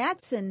Michael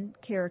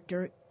Madsen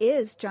character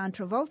is John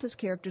Travolta's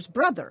character's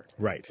brother.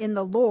 Right. In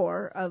the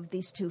lore of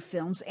these two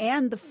films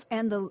and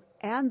the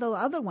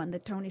other one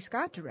that Tony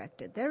Scott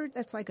directed.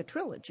 That's like a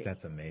trilogy.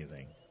 That's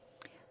amazing.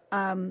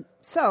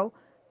 So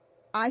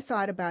I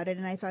thought about it,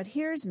 and I thought,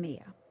 here's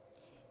Mia.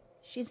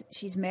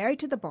 She's married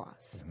to the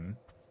boss. Mm-hmm.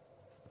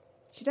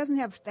 She doesn't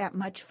have that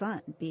much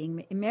fun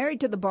being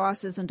married to the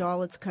boss. Isn't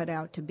all it's cut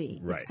out to be.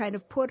 Right. It's kind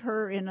of put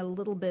her in a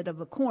little bit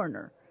of a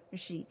corner.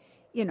 She,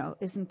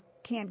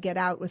 can't get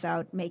out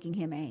without making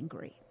him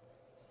angry.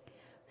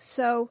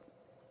 So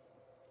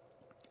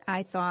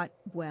I thought,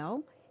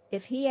 well,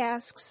 if he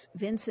asks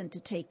Vincent to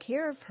take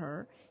care of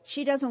her,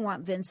 she doesn't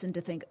want Vincent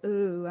to think,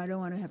 ooh, I don't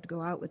want to have to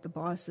go out with the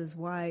boss's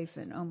wife,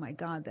 and oh my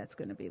God, that's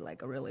going to be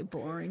like a really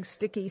boring,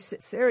 sticky,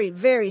 very,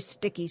 very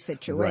sticky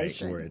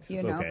situation. Right, where it's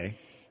okay.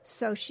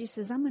 So she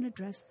says, I'm going to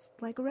dress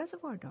like a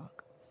Reservoir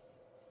Dog.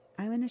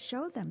 I'm going to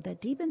show them that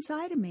deep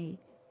inside of me,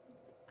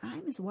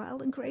 I'm as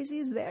wild and crazy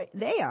as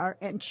they are.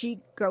 And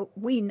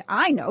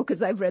I know,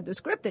 because I've read the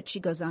script, that she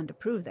goes on to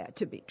prove that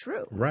to be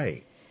true.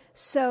 Right.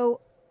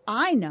 So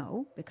I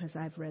know, because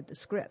I've read the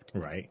script,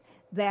 Right.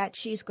 that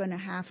she's going to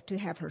have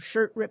her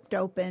shirt ripped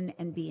open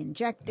and be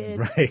injected.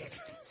 Right.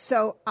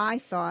 So I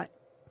thought,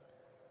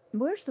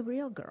 where's the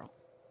real girl?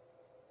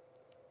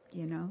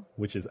 You know,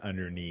 which is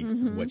underneath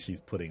what she's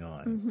putting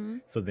on. Mm-hmm.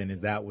 So then,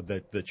 is that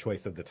the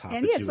choice of the top?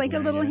 And yeah, it's like a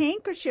little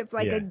handkerchief,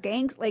 like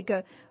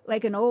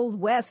like an old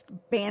West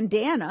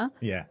bandana.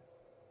 Yeah,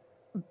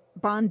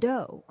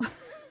 bandeau,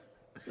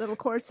 little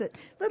corset,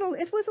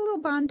 It was a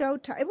little bandeau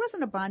tie. It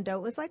wasn't a bandeau.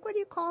 It was like, what do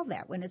you call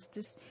that when it's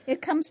just? It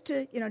comes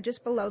to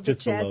just below the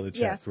chest. Just below the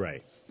chest, yeah.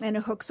 Right? And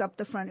it hooks up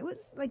the front. It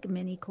was like a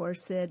mini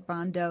corset,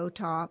 bandeau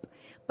top.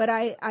 But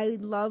I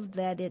loved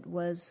that it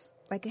was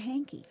like a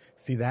hanky.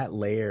 See, that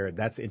layer,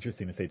 that's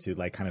interesting to say too,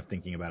 like kind of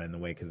thinking about it in the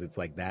way, because it's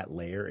like that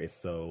layer is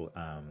so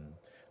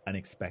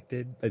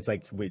unexpected. It's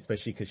like,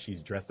 especially because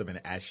she's dressed up, and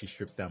as she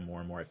strips down more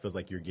and more, it feels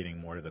like you're getting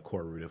more to the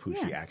core root of who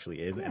she actually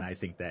is. Yes. And I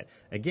think that,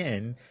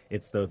 again,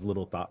 it's those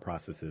little thought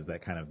processes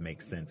that kind of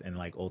make sense. And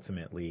like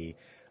ultimately,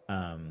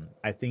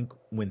 I think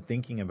when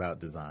thinking about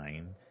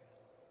design,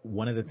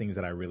 one of the things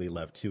that I really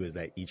love too is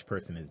that each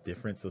person is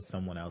different, so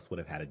someone else would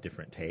have had a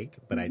different take.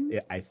 But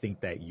I think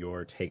that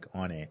your take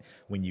on it,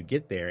 when you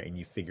get there and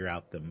you figure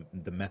out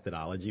the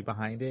methodology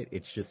behind it,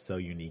 it's just so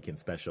unique and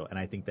special. And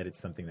I think that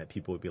it's something that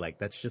people would be like,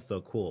 that's just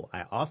so cool.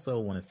 I also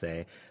want to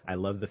say I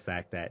love the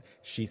fact that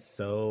she's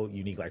so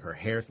unique, like her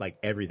hair's like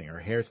everything,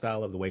 her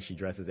hairstyle, of the way she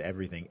dresses,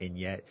 everything, and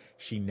yet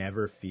she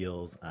never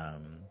feels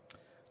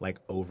like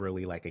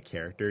overly like a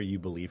character. You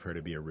believe her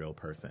to be a real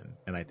person.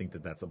 And I think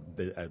that that's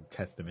a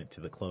testament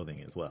to the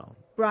clothing as well.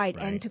 Right.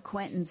 And to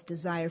Quentin's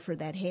desire for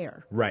that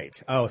hair. Right.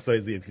 Oh, so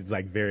it's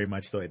like very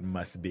much so it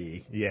must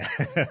be. Yeah.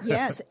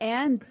 Yes.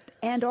 And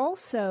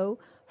also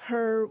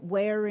her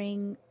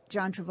wearing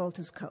John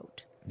Travolta's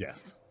coat.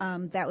 Yes.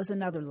 That was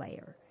another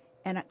layer.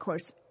 And of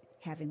course,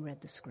 having read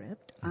the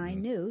script, I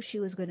knew she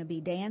was going to be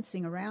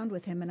dancing around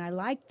with him, and I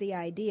liked the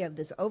idea of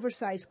this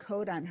oversized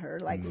coat on her,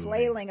 like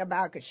flailing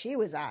about because she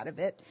was out of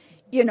it,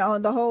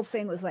 and the whole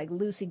thing was like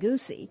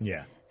loosey-goosey.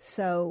 Yeah.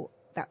 So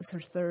that was her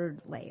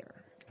third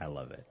layer. I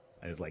love it.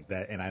 I was like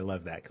that, and I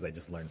love that because I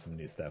just learned some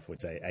new stuff,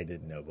 which I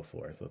didn't know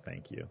before, so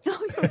thank you.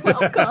 Oh, you're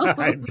welcome.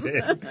 I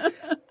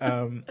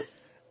did.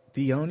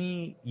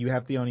 You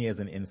have Theoni as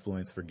an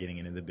influence for getting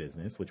into the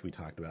business, which we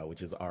talked about,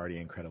 which is already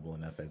incredible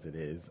enough as it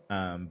is.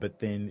 But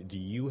then do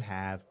you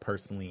have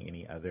personally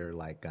any other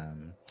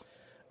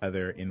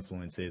other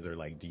influences, or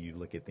like, do you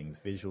look at things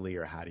visually,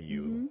 or how do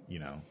you,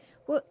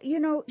 Well,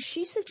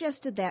 she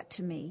suggested that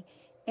to me,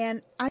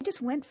 and I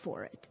just went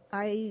for it.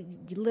 I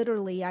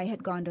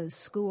had gone to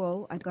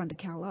school. I'd gone to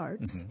Cal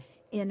Arts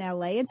in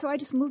L.A., and so I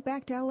just moved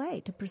back to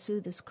L.A. to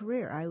pursue this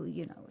career.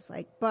 Was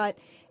like, but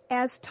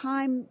as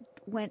time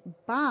went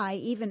by,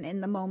 even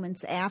in the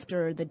moments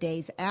after, the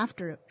days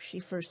after she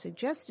first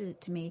suggested it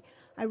to me,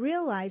 I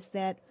realized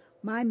that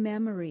my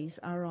memories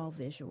are all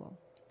visual.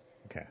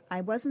 Okay.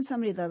 I wasn't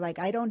somebody that, like,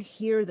 I don't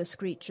hear the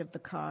screech of the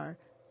car.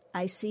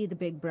 I see the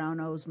big brown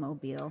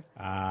Oldsmobile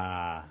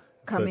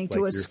coming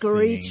to a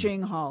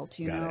screeching halt.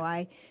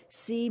 I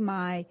see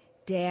my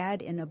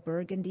dad in a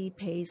burgundy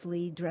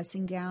paisley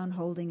dressing gown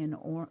holding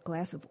a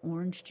glass of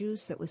orange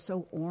juice that was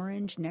so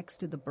orange next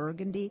to the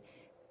burgundy.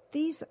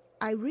 These,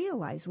 I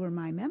realized, were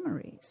my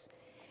memories.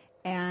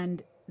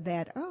 And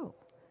that,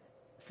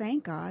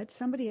 thank God,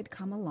 somebody had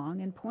come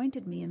along and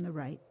pointed me in the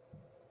right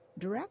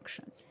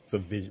direction. So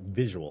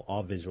visual,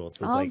 all visual.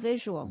 So all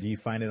visual. Do you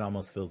find it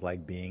almost feels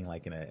like being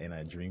like in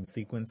a dream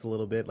sequence a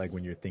little bit, like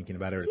when you're thinking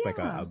about it, or it's like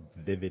a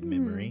vivid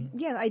memory?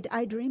 Yeah,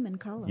 I dream in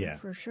color,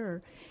 for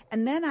sure.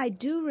 And then I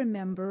do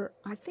remember,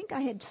 I think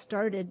I had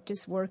started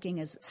just working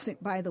as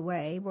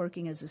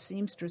a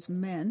seamstress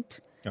meant.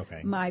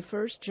 Okay. My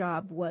first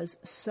job was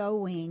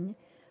sewing,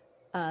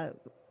 what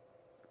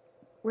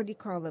do you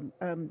call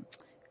them?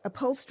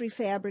 Upholstery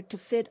fabric to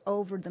fit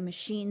over the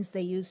machines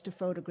they used to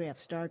photograph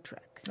Star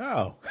Trek.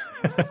 Oh.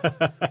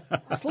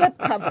 Slip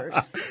covers.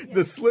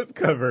 The slip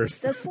covers.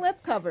 The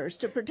slip covers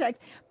to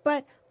protect.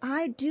 But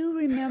I do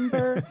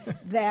remember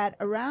that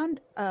around,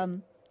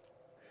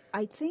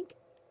 I think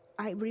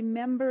I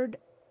remembered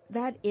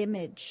that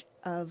image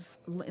of,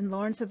 in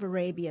Lawrence of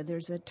Arabia,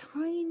 there's a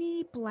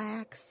tiny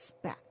black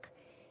speck.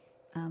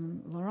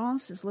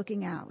 Laurence is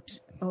looking out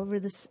over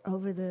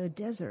the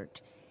desert,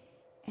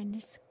 and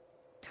it's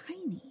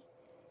tiny.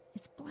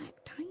 It's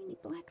tiny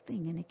black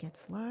thing, and it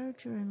gets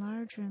larger and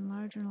larger and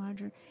larger and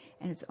larger.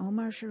 And it's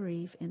Omar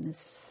Sharif in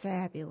this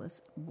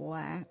fabulous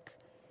black,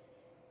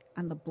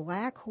 on the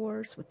black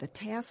horse with the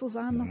tassels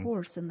on the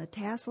horse and the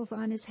tassels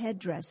on his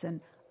headdress.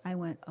 And I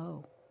went,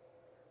 oh,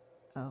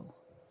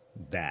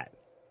 that.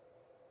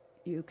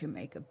 You can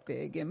make a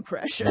big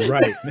impression.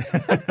 Right.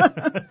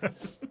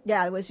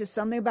 Yeah, it was just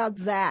something about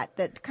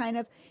that kind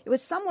of, it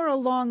was somewhere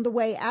along the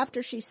way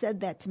after she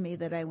said that to me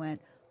that I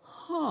went,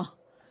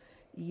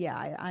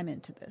 yeah, I'm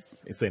into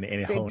this. So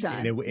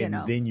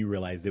then you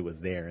realized it was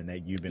there and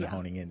that you've been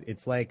honing in.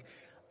 It's like,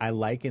 I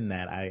liken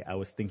that. I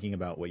was thinking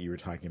about what you were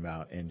talking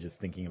about and just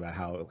thinking about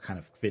how it kind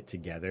of fit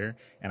together.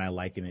 And I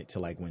liken it to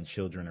like when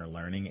children are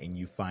learning and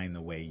you find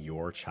the way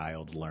your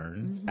child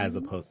learns as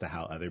opposed to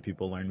how other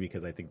people learn,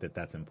 because I think that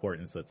that's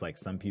important. So it's like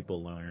some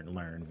people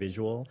learn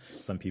visual,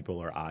 some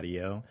people are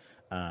audio.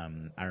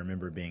 I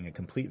remember being a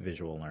complete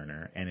visual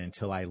learner, and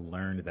until I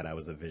learned that I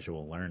was a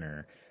visual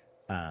learner,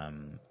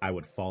 I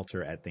would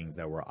falter at things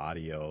that were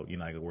audio, you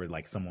know, like where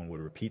like someone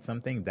would repeat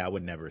something that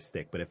would never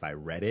stick. But if I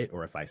read it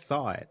or if I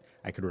saw it,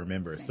 I could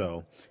remember. Same.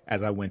 So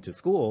as I went to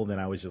school, then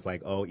I was just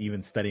like, oh,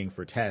 even studying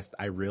for tests,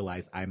 I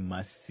realized I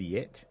must see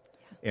it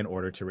in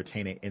order to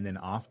retain it. And then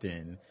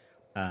often,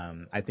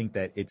 I think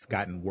that it's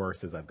gotten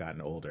worse as I've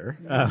gotten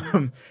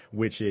older,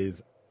 which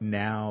is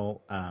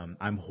now,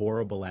 I'm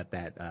horrible at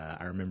that.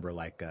 I remember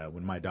like,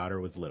 when my daughter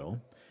was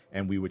little,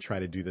 and we would try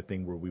to do the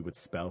thing where we would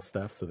spell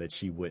stuff so that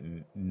she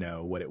wouldn't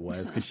know what it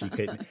was because she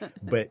couldn't.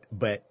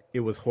 But it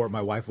was horrible.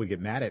 My wife would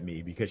get mad at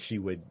me because she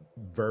would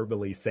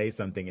verbally say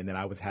something, and then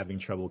I was having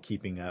trouble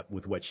keeping up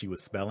with what she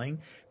was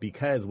spelling,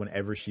 because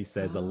whenever she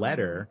says a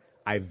letter,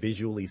 I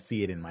visually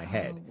see it in my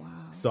head. Wow.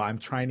 So I'm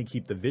trying to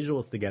keep the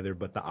visuals together,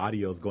 but the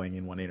audio is going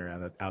in one ear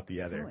and out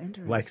the other.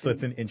 Like, so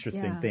it's an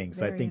interesting thing.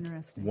 So I think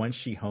once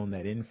she honed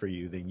that in for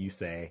you, then you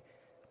say,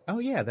 oh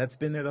yeah, that's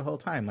been there the whole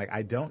time. Like,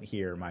 I don't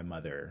hear my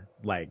mother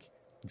like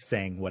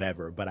saying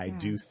whatever, but I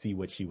do see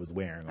what she was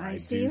wearing. Or I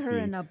see her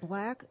in a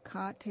black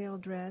cocktail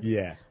dress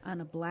on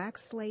a black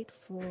slate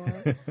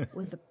floor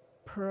with a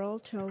pearl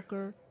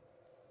choker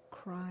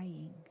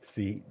crying.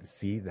 See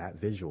that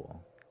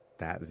visual.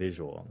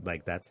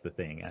 Like, that's the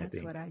thing. That's I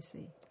think what I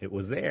see. It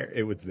was there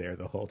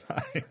the whole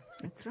time.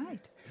 That's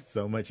right.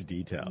 So much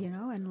detail. You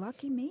know, and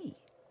lucky me.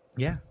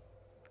 Yeah.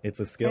 It's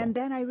a skill. And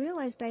then I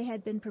realized I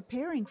had been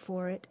preparing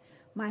for it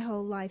my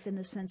whole life, in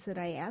the sense that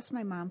I asked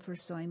my mom for a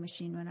sewing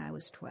machine when I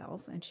was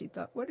 12, and she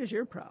thought, what is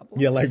your problem?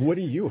 Yeah, like, what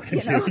do you want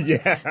to do?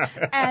 Yeah.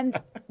 And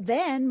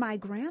then my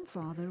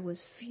grandfather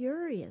was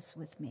furious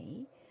with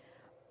me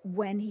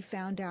when he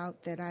found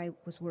out that I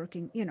was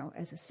working, you know,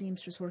 as a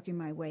seamstress, working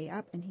my way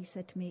up. And he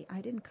said to me, I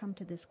didn't come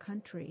to this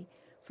country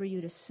for you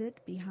to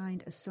sit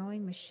behind a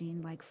sewing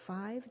machine like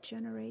 5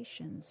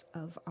 generations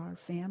of our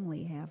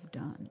family have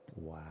done.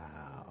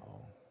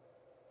 Wow.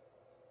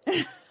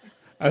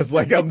 I was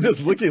like, I'm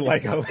just looking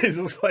like, I was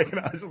just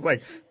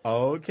like,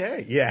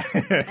 okay, yeah.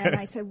 And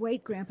I said,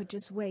 wait, Grandpa,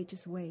 just wait.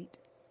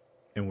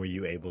 And were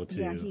you able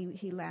to? Yeah,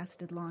 he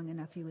lasted long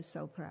enough. He was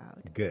so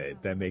proud. Good.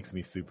 That makes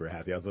me super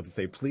happy. I was about to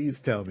say, please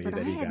tell me that he got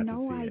to see it. But I had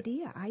no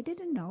idea. I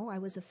didn't know I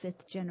was a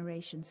 5th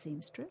generation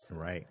seamstress.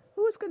 Right.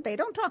 Who was good? They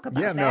don't talk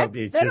about that. No,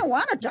 they don't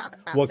want to talk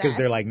about that. Well, because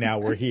they're like, now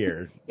we're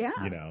here. Yeah.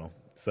 You know.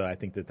 So I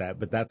think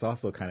but that's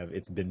also kind of,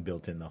 it's been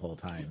built in the whole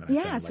time. And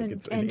yes,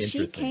 and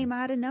she came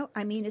out of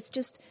I mean, it's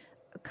just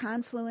a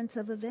confluence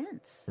of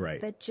events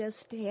that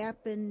just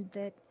happened,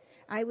 that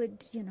I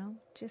would, you know,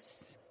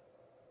 just,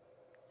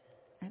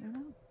 I don't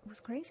know. It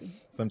was crazy.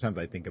 Sometimes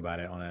I think about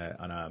it on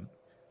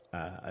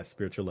a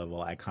spiritual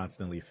level. I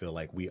constantly feel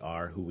like we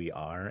are who we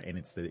are, and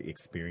it's the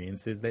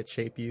experiences that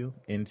shape you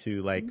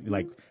into like,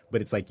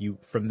 but it's like you,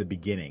 from the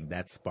beginning,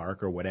 that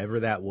spark or whatever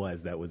that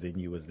was in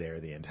you was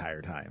there the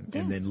entire time.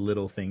 Yes. And then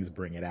little things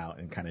bring it out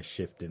and kind of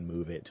shift and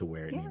move it to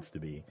where it needs to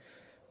be.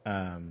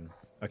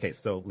 Okay,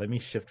 so let me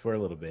shift for a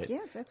little bit.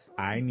 Yes,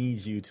 absolutely. I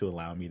need you to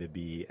allow me to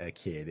be a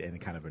kid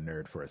and kind of a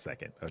nerd for a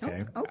second,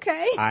 okay? Oh,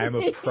 okay. I'm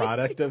a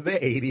product of the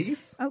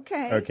 80s.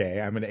 Okay. Okay,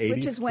 I'm an 80s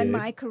Which is when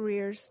my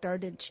career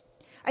started.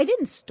 I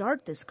didn't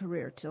start this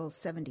career till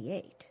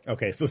 78.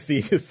 Okay, so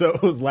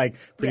it was like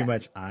pretty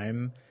much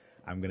I'm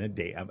going to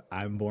date.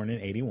 I'm born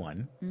in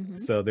 81.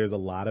 Mm-hmm. So there's a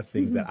lot of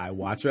things that I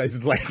watch.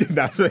 It's like,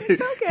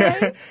 it's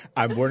okay.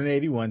 I'm born in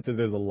 81, so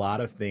there's a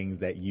lot of things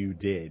that you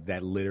did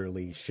that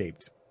literally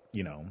shaped,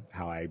 you know,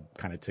 how I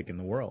kind of took in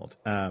the world.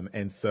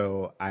 And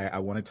so I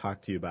want to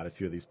talk to you about a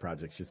few of these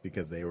projects just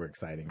because they were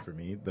exciting for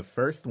me. The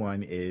first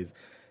one is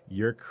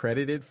you're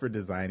credited for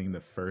designing the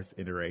first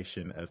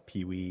iteration of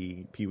Pee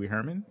Wee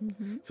Herman.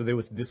 Mm-hmm. So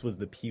this was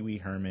the Pee Wee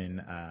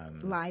Herman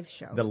live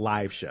show. The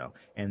live show.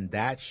 And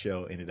that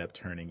show ended up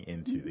turning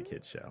into the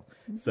kids show.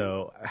 Mm-hmm.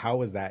 So how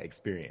was that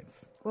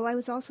experience? Well, I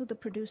was also the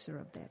producer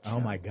of that show. Oh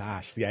my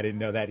gosh. See, I didn't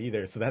know that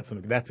either. So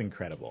that's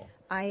incredible.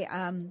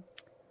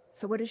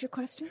 So what is your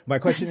question? My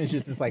question is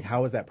just like,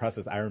 how was that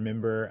process? I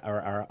remember,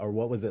 or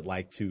what was it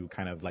like to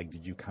kind of like,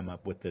 did you come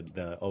up with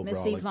the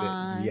overall? Miss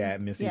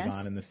Yvonne. Miss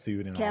Yvonne in the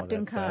suit and Captain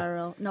all that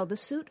Carl. No, the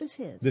suit was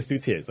his. The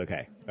suit's his.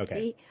 Okay.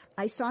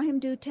 I saw him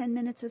do 10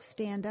 minutes of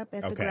stand-up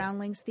at the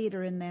Groundlings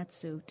Theater in that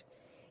suit.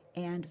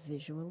 And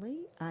visually,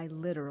 I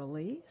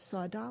literally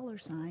saw dollar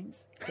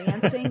signs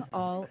dancing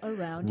all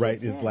around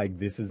his head. It's like,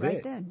 this is right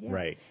it. Then, yeah.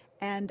 Right.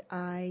 And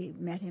I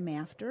met him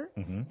after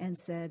and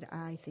said,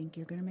 I think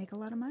you're going to make a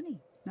lot of money.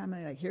 And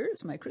I'm like,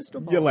 here's my crystal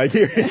ball. You're like,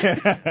 here.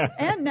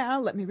 And now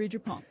let me read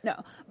your palm.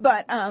 No.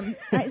 But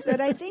I said,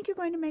 I think you're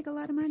going to make a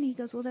lot of money. He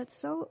goes, well, that's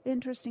so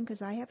interesting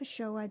because I have a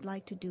show I'd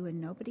like to do and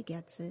nobody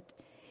gets it.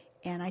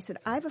 And I said,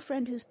 I have a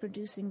friend who's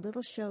producing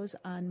little shows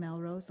on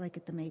Melrose, like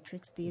at the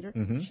Matrix Theater.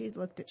 Mm-hmm.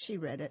 She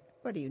read it.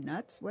 What are you,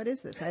 nuts? What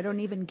is this? I don't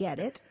even get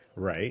it.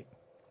 Right.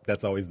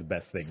 That's always the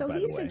best thing, So by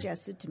he the way.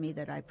 suggested to me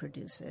that I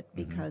produce it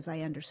because I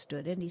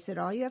understood it. And he said,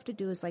 all you have to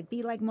do is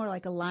be like more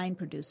like a line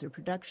producer,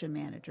 production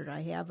manager.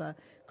 I have a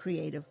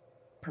creative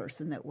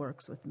person that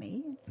works with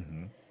me.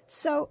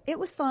 So it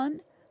was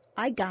fun.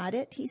 I got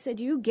it. He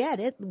said, you get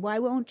it. Why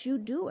won't you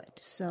do it?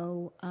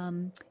 So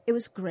it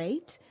was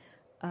great.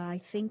 I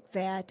think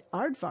that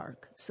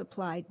Aardvark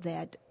supplied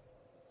that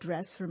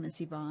dress for Miss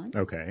Yvonne.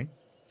 Okay.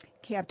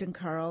 Captain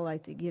Carl, I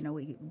think,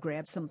 we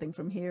grabbed something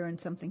from here and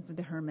something from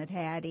the Hermit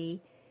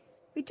Hattie.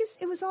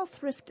 It was all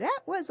thrifted.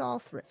 That was all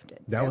thrifted.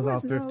 That was all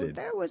thrifted.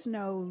 There was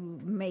no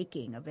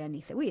making of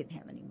anything. We didn't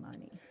have any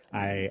money.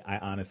 I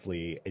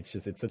honestly, it's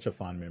such a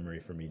fond memory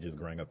for me just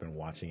growing up and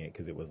watching it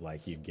because it was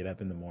like you'd get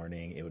up in the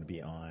morning, it would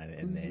be on,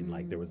 and then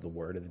like there was the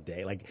word of the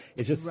day. Like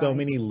it's just so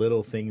many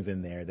little things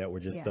in there that were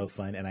just so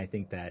fun. And I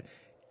think that,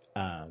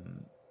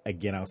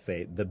 again, I'll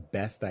say the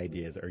best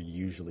ideas are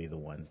usually the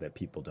ones that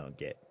people don't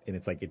get. And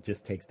it's like it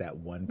just takes that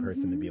one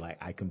person to be like,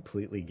 I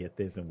completely get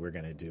this and we're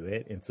going to do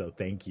it. And so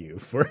thank you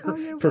for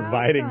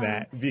providing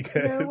that.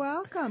 Because you're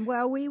welcome.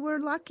 Well, we were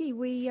lucky.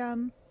 We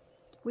borrowed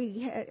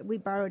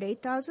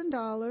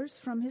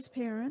 $8,000 from his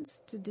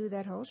parents to do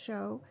that whole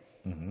show.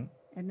 And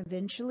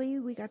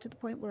eventually we got to the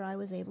point where I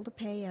was able to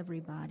pay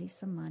everybody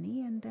some money.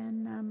 And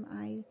then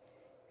I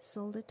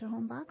sold it to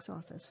Home Box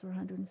Office for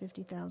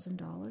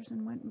 $150,000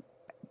 and went.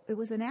 It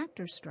was an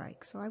actor's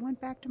strike, so I went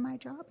back to my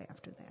job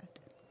after that.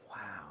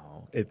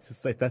 Wow. It's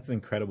just like, that's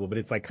incredible, but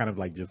it's like kind of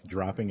like just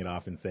dropping it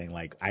off and saying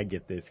like, I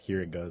get this,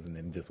 here it goes, and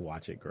then just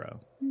watch it grow.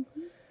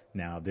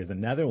 Now, there's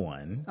another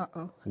one,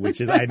 which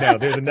is, I know,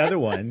 there's another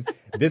one.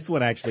 This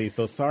one actually,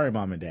 so sorry,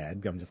 Mom and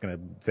Dad. I'm just going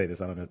to say this.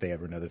 I don't know if they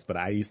ever know this, but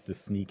I used to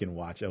sneak and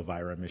watch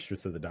Elvira,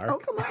 Mistress of the Dark. Oh,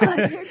 come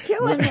on. You're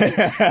killing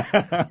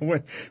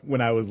me.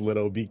 when I was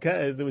little,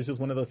 because it was just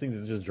one of those things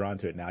that was just drawn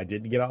to it. Now, I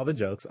didn't get all the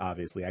jokes,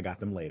 obviously. I got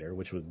them later,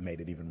 which made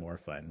it even more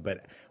fun.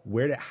 But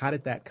how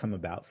did that come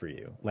about for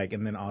you? Like,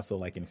 and then also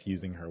like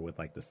infusing her with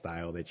like the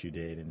style that you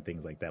did and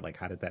things like that. Like,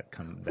 how did that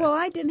come about? Well,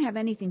 I didn't have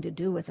anything to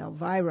do with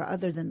Elvira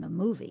other than the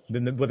movie.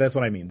 But that's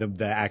what I mean. The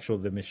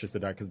Mistress of the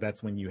Dark, because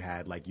that's when you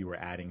had like you were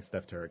adding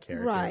stuff to her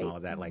character and all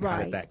of that. Like, how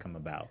did that come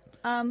about?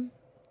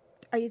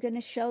 Are you going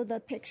to show the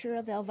picture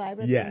of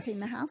Elvira painting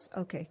the house?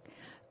 Okay.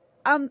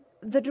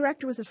 The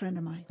director was a friend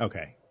of mine.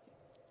 Okay.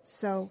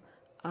 So,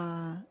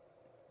 the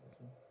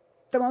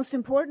most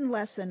important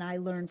lesson I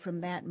learned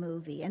from that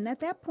movie, and at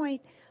that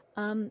point,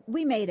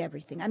 we made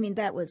everything. I mean,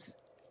 that was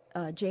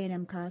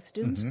J&M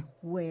Costumes,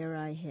 where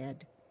I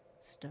had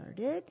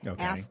started.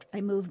 Okay. After I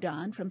moved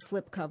on from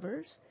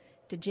slipcovers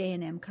to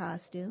J&M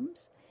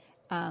Costumes,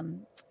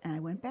 and I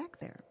went back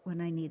there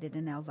when I needed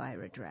an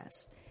Elvira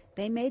dress.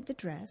 They made the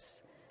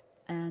dress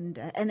and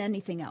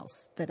anything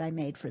else that I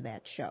made for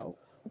that show.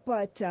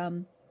 But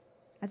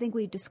I think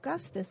we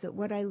discussed this, that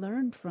what I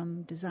learned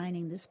from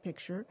designing this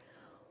picture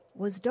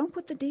was don't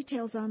put the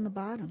details on the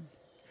bottom.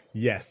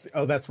 Yes.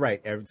 Oh, that's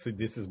right. So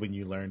this is when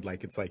you learned,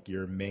 like, it's like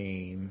your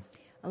main...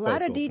 A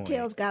lot of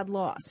details got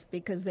lost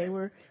because they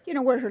were,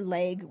 where her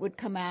leg would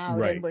come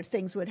out and where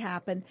things would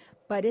happen.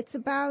 But it's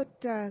about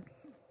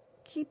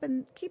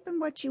keeping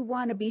what you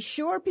want to be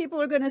sure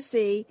people are going to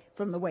see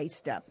from the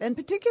waist up. And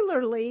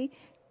particularly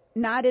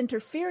not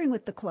interfering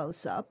with the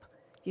close-up.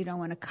 You don't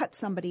want to cut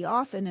somebody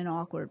off in an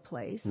awkward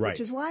place, which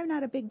is why I'm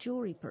not a big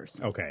jewelry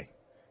person. Okay.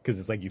 Because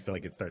it's like you feel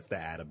like it starts to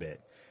add a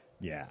bit.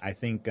 Yeah, I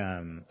think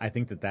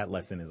that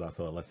lesson is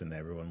also a lesson that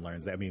everyone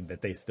learns. I mean,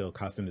 that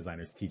costume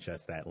designers teach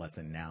us that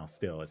lesson now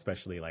still,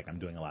 especially like I'm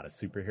doing a lot of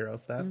superhero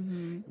stuff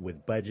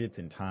with budgets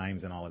and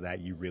times and all of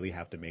that. You really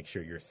have to make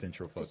sure your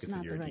central focus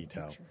of your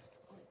detail. Picture.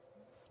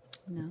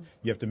 No.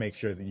 You have to make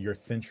sure that your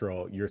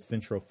central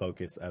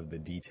focus of the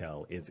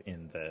detail is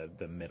in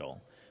the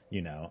middle,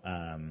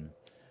 Let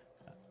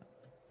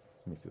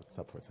me see what's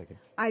up for a second.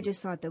 I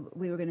just thought that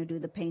we were going to do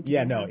the painting.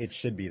 Yeah, no, it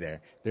should be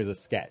there. There's a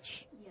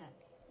sketch.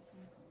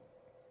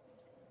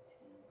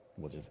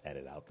 We'll just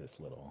edit out this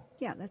little.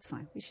 Yeah, that's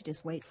fine. We should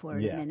just wait for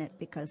it a minute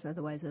because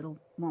otherwise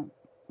won't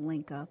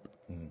link up.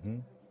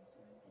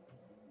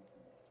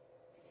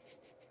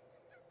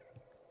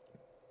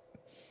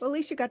 Well, at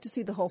least you got to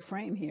see the whole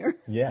frame here.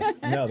 Yes.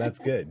 No, that's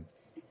good.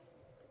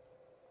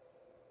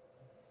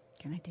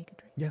 Can I take a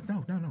drink? Yeah,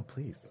 no,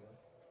 please.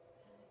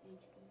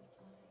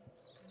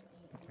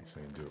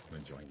 Actually, I'm going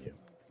to join you.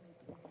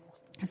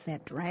 It's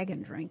that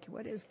dragon drink.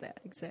 What is that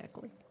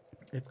exactly?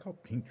 It's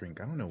called pink drink.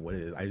 I don't know what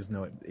it is. I just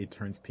know it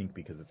turns pink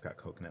because it's got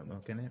coconut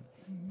milk in it.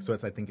 So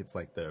I think it's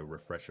like the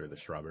refresher, the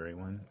strawberry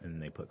one, and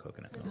they put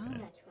coconut milk in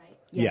it. That's right.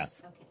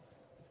 Yes. Yeah. Okay.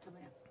 It's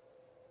coming up.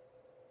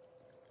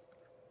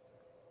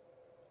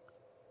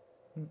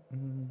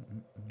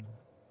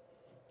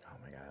 Oh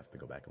my God, I have to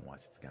go back and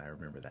watch this again. I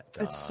remember that.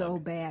 It's so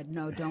bad.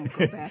 No, don't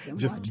go back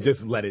and watch it.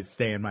 Just let it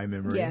stay in my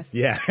memory. Yes.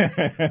 Yeah.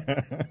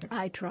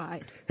 I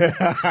tried.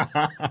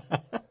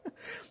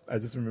 I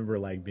just remember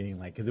like being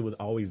like, because it would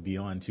always be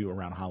on too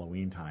around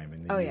Halloween time,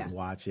 and then you'd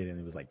watch it, and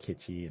it was like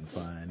kitschy and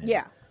fun. And...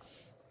 Yeah.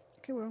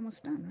 Okay, we're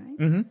almost done,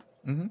 right?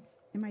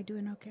 Am I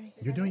doing okay?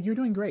 You're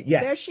doing great.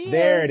 Yes. There she is.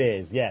 There it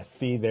is. Yes.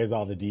 See, there's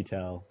all the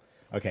detail.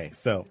 Okay,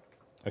 so,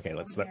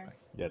 let's.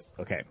 Yes.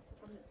 Okay.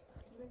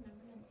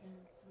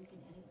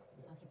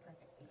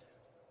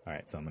 All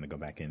right. So I'm going to go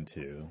back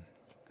into.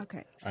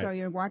 Okay. So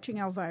you're watching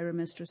Elvira,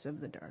 Mistress of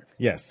the Dark.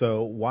 Yes.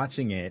 So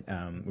watching it,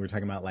 we were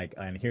talking about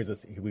and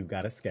we've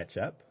got a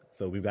SketchUp.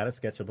 So we've got a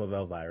SketchUp of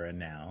Elvira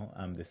now.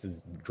 This is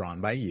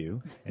drawn by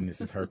you, and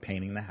this is her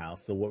painting the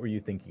house. So what were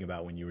you thinking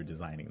about when you were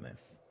designing this?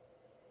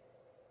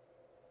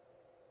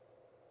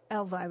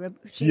 Elvira.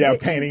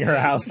 Painting her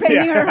house.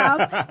 Painting her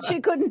house. She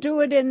couldn't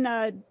do it in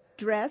a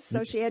dress,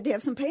 so she had to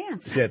have some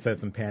pants. She had to have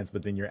some pants,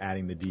 but then you're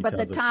adding the details. But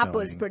the top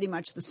was pretty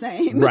much the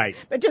same.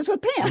 Right. But just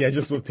with pants. Yeah,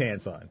 just with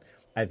pants on.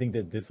 I think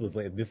that this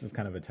is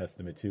kind of a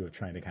testament too of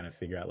trying to kind of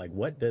figure out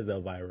what does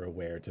Elvira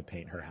wear to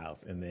paint her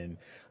house, and then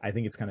I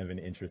think it's kind of an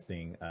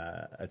interesting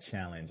a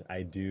challenge.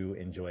 I do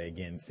enjoy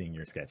again seeing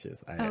your sketches.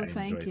 I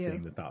enjoy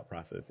seeing the thought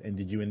process. And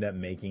did you end up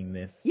making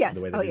this? Yes.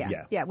 The way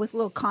that Yeah, with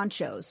little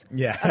conchos.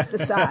 Yeah. Up the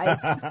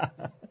sides.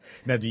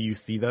 Now, do you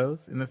see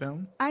those in the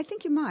film? I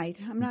think you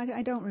might.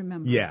 I don't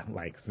remember. Yeah,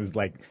 I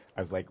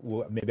was like,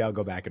 well, maybe I'll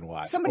go back and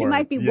watch. Somebody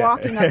might be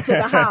walking up to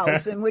the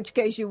house, in which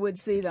case you would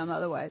see them.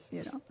 Otherwise,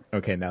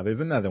 Okay, now there's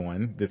another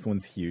one. This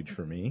one's huge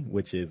for me,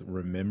 which is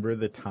 "Remember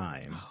the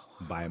Time"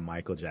 by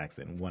Michael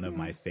Jackson. One of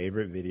my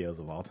favorite videos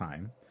of all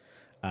time.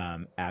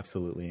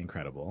 Absolutely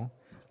incredible.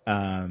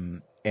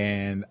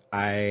 And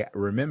I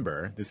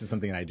remember, this is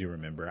something I do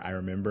remember. I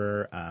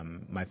remember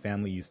my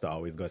family used to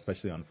always go,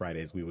 especially on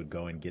Fridays, we would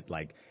go and get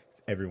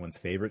everyone's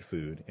favorite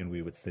food, and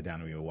we would sit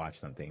down and we would watch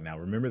something. Now,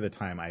 Remember the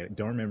Time, I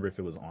don't remember if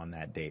it was on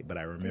that date, but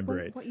I remember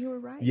it. What, you were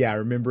right. Yeah, I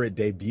remember it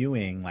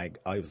debuting, it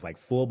was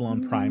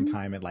full-blown prime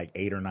time at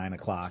 8 or 9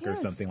 o'clock or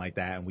something like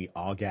that, and we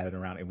all gathered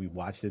around and we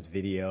watched this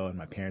video, and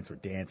my parents were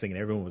dancing, and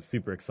everyone was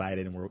super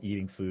excited, and we were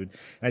eating food.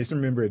 And I just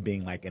remember it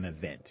being an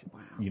event.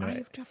 Wow,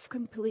 I've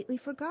completely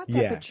forgot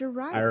that, but you're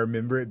right. I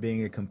remember it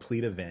being a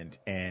complete event,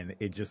 and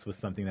it just was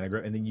something that I grew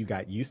up, and then you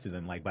got used to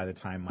them. By the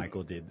time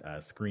Michael did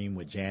Scream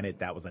with Janet,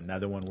 that was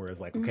another one where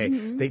it's okay,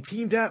 they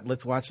teamed up,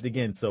 let's watch it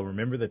again. So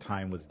Remember the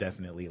Time was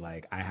definitely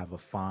I have a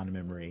fond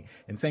memory.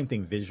 And same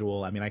thing,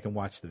 visual. I mean, I can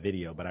watch the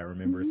video, but I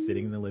remember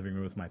sitting in the living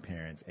room with my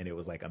parents, and it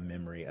was a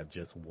memory of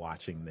just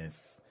watching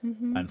this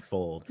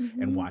unfold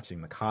and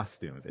watching the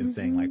costumes and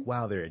saying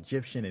wow, they're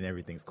Egyptian and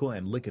everything's cool,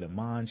 and look at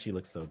Iman, she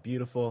looks so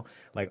beautiful,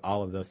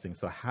 all of those things.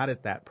 So how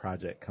did that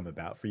project come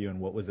about for you, and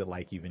what was it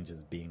like even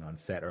just being on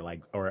set,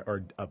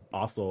 or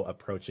also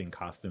approaching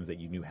costumes that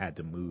you knew had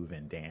to move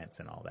and dance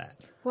and all that?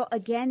 Well,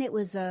 again, it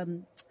was a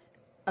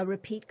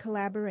repeat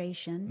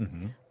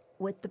collaboration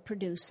with the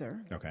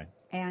producer. Okay.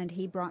 And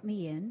he brought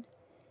me in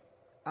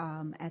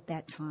at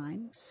that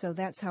time. So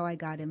that's how I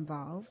got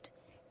involved.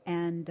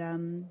 And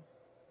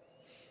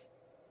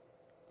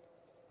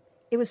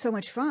it was so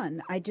much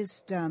fun. I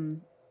just,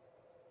 Iman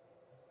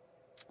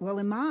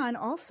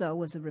also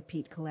was a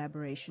repeat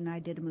collaboration. I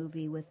did a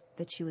movie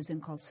that she was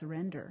in called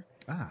Surrender.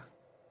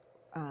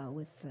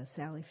 With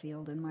Sally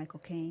Field and Michael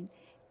Caine.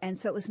 And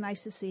so it was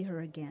nice to see her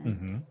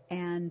again.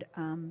 And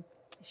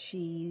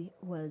she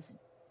was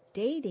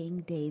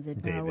dating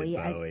David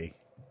Bowie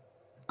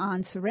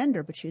on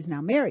Surrender, but she was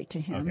now married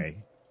to him. Okay.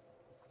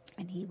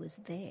 And he was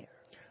there.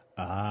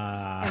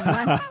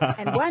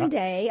 And one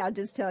day, I'll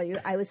just tell you,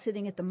 I was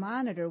sitting at the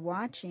monitor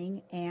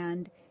watching,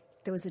 and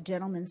there was a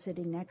gentleman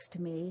sitting next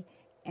to me,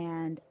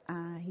 and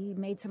he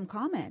made some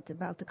comment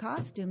about the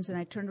costumes, and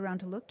I turned around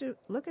to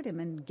look at him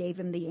and gave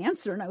him the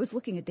answer, and I was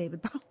looking at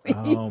David Bowie.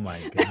 Oh, my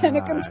gosh. And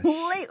it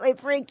completely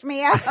freaked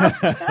me out.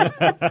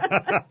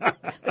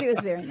 But he was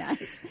very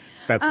nice.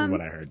 That's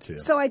what I heard, too.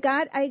 So I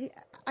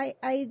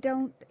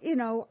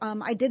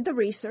did the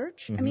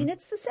research. I mean,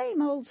 it's the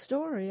same old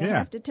story, I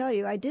have to tell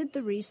you. I did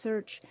the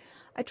research.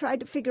 I tried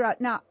to figure out.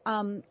 Now,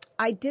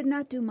 I did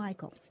not do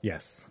Michael.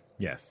 Yes.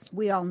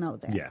 We all know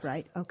that, yes.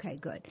 Right? Okay,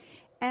 good.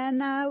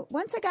 And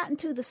once I got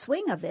into the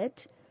swing of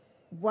it,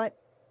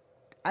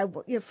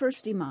 your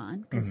first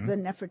Iman, because the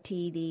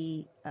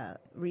Nefertiti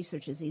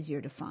research is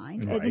easier to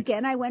find. Right. And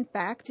again, I went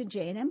back to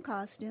J&M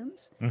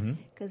Costumes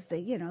because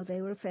they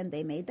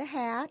made the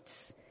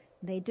hats,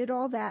 they did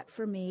all that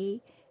for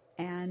me,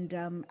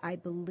 and I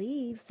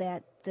believe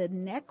that the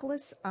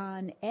necklace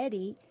on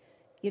Eddie,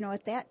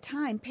 at that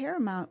time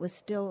Paramount was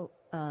still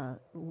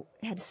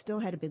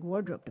had a big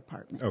wardrobe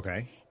department.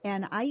 Okay,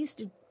 and I used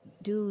to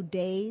do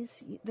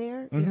days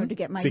there, to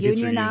get my your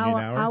union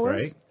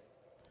hours. Right?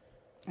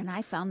 And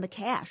I found the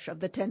cache of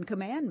the 10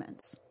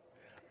 Commandments.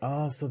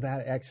 Oh, so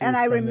that actually. And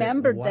I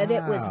remembered that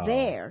it was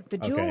there, the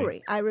jewelry.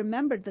 Okay. I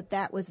remembered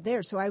that was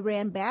there. So I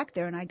ran back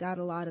there and I got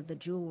a lot of the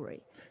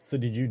jewelry. So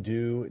did you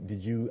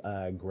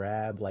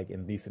grab,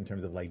 in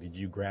terms of did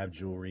you grab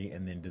jewelry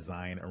and then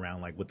design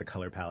around with the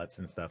color palettes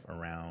and stuff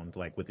around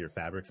with your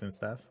fabrics and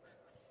stuff?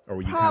 Or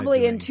were you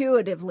probably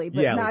intuitively,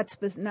 but not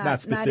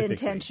specifically.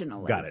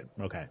 intentionally. Got it.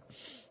 Okay.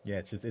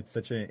 Yeah,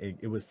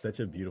 it was such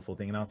a beautiful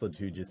thing, and also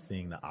too, just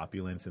seeing the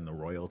opulence and the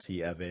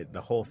royalty of it.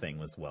 The whole thing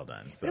was well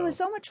done. So. But it was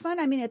so much fun.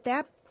 I mean, at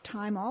that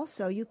time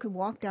also, you could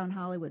walk down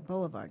Hollywood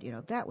Boulevard.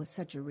 That was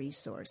such a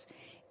resource.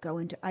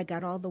 I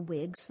got all the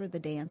wigs for the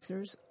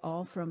dancers,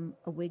 all from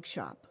a wig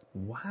shop.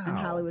 Wow. on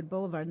Hollywood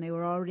Boulevard, and they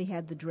already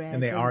had the dreads.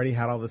 And they already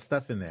had all the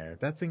stuff in there.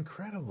 That's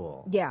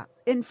incredible. Yeah,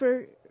 and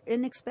for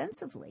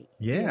inexpensively.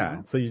 Yeah. You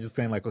know? So you're just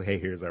saying like, okay,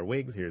 here's our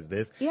wigs, here's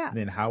this. Yeah. And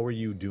then how were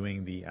you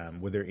doing the,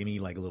 were there any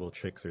like little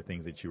tricks or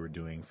things that you were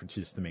doing for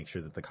just to make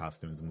sure that the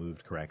costumes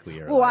moved correctly?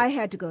 Or Well, I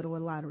had to go to a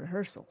lot of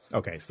rehearsals.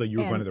 Okay. So you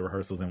were going to the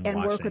rehearsals and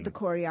watching. work with the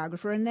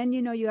choreographer. And then,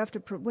 you have to,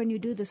 when you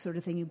do this sort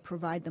of thing, you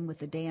provide them with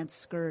the dance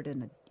skirt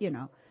and,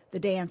 the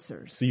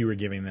dancers. So you were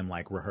giving them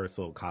like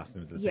rehearsal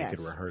costumes that Yes. they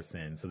could reherse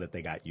in so that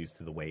they got used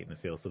to the weight and the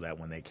feel so that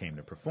when they came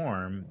to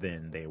perform,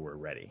 then they were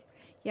ready.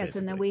 Yes,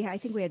 basically. and then I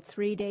think we had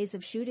 3 days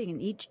of shooting, and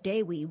each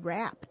day we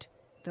wrapped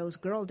those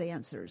girl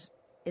dancers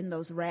in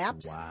those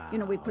wraps. Wow.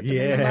 We put them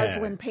in the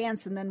muslin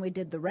pants, and then we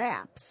did the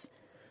wraps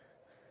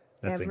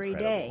every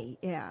day.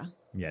 Yeah.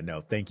 Yeah,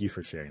 no, thank you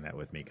for sharing that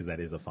with me because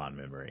that is a fond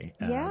memory.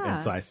 Yeah.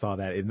 And so I saw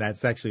that, and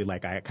that's actually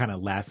like I kind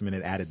of last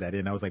minute added that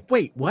in. I was like,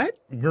 wait, what?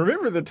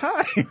 Remember the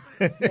time?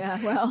 Yeah,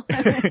 well,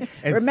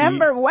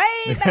 remember way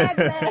back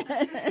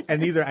then.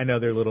 And these are, I know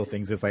they're little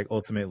things. It's like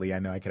ultimately, I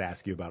know I could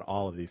ask you about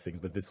all of these things,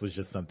 but this was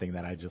just something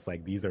that I just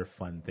like, these are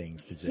fun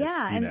things to just,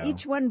 and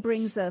each one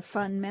brings a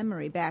fun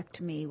memory back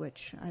to me,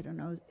 which I don't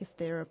know if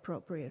they're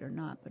appropriate or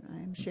not, but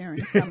I'm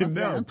sharing some of them.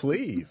 No,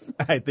 please.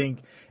 I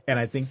think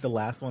the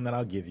last one that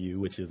I'll give you,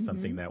 which is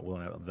something that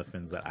one of the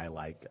films that I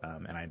like,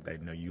 and I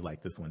know you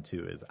like this one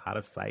too, is Out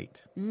of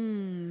Sight.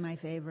 My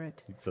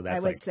favorite. So that's I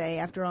would say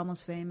after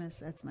Almost Famous,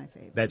 that's my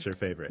favorite. That's your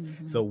favorite.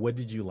 So what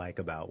did you like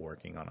about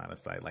working on Out of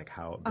Sight? Like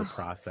how the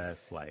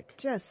process, like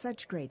just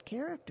such great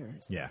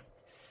characters. Yeah.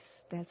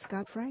 That's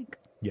Scott Frank.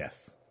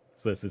 Yes.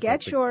 So this is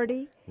Get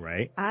Shorty.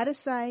 Right. Out of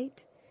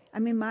Sight. I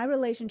mean, my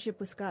relationship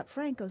with Scott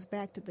Frank goes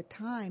back to the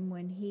time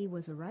when he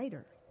was a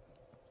writer.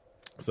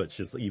 So it's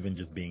just even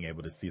just being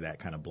able to see that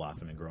kind of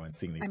blossom and grow and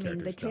seeing these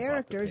characters. The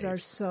characters are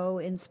so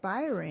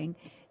inspiring.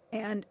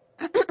 And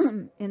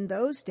in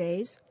those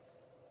days,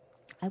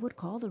 I would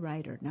call the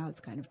writer. Now it's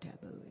kind of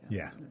taboo.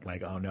 Yeah.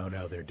 Like, oh,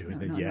 no, they're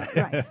doing it. Yeah.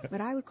 No, right.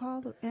 But I would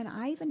call them. And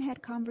I even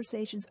had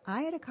conversations.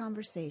 I had a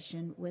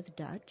conversation with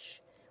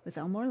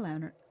Elmore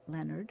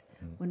Leonard,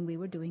 when we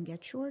were doing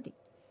Get Shorty.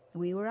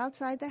 We were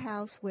outside the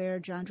house where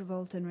John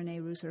Travolta and Rene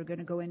Russo are going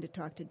to go in to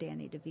talk to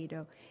Danny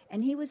DeVito.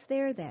 And he was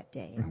there that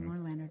day, Elmore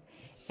Leonard.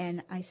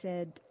 And I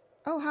said,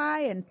 oh,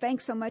 hi, and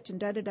thanks so much, and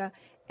da-da-da.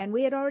 And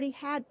we had already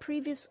had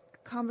previous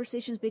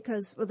conversations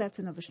because, well, that's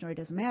another story,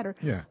 doesn't matter.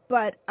 Yeah.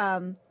 But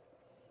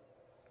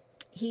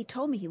he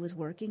told me he was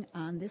working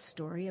on this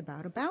story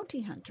about a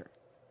bounty hunter.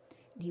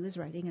 He was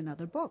writing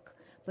another book.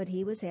 But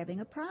he was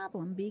having a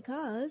problem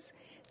because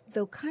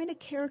the kind of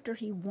character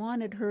he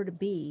wanted her to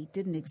be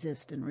didn't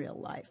exist in real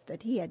life.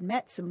 That he had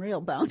met some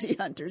real bounty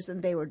hunters,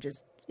 and they were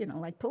just,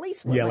 like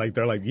police women. Yeah, like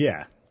they're like,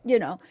 yeah.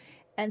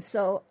 And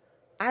so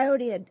I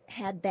already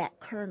had that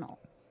kernel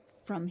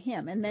from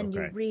him. And then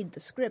you read the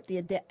script,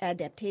 the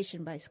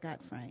adaptation by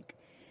Scott Frank.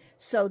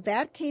 So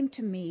that came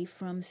to me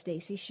from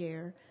Stacey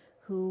Sher,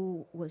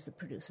 who was the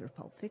producer of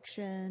Pulp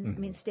Fiction. I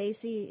mean,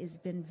 Stacey has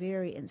been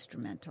very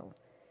instrumental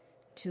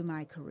to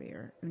my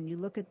career. When you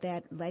look at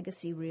that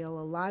legacy reel,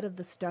 a lot of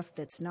the stuff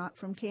that's not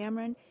from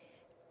Cameron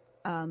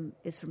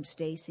is from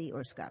Stacey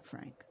or Scott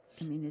Frank.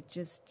 I mean,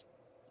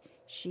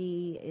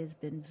 she has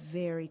been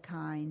very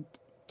kind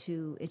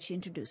to, and she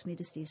introduced me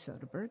to Steve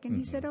Soderbergh, and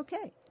he said,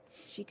 okay,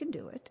 she can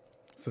do it.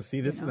 So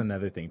see, this is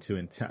another thing too,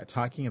 and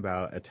talking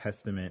about a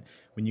testament.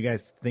 When you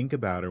guys think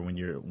about, or when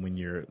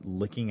you're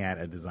looking at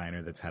a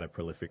designer that's had a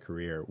prolific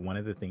career, one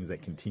of the things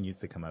that continues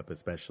to come up,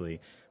 especially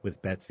with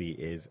Betsy,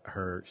 is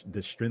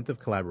the strength of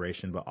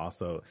collaboration, but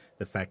also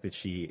the fact that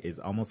she is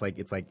almost like,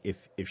 it's like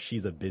if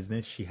she's a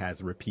business, she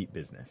has repeat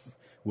business,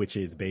 which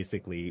is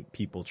basically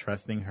people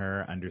trusting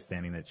her,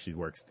 understanding that she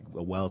works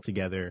well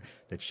together,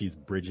 that she's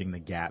bridging the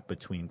gap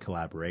between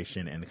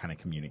collaboration and kind of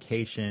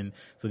communication.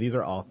 So these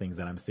are all things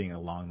that I'm seeing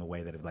along the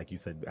way that have, like you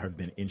said, have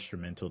been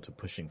instrumental to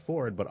pushing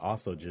forward, but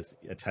also just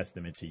a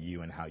testament to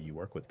you and how you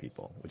work with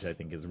people, which I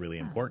think is really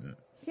important.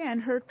 Yeah,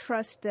 and her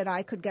trust that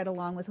I could get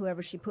along with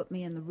whoever she put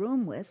me in the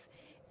room with,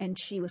 and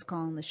she was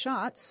calling the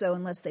shots, so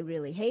unless they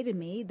really hated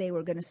me, they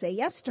were going to say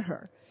yes to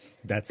her.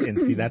 That's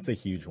a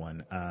huge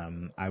one.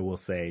 I will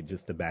say,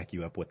 just to back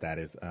you up with that,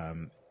 is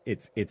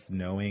it's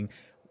knowing,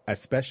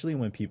 especially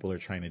when people are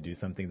trying to do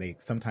something, they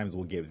sometimes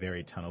will get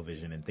very tunnel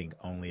vision and think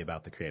only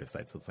about the creative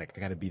side. So it's like, I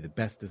got to be the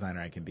best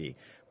designer I can be.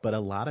 But a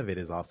lot of it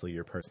is also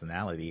your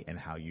personality and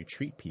how you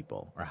treat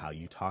people, or how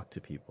you talk to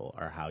people,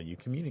 or how you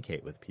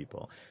communicate with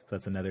people. So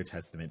that's another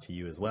testament to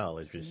you as well,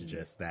 is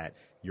just that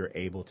you're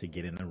able to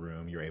get in the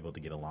room, you're able to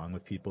get along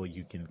with people,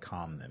 you can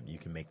calm them, you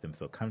can make them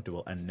feel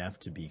comfortable enough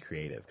to be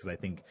creative. Because I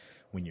think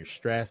when you're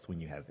stressed, when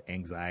you have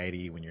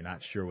anxiety, when you're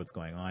not sure what's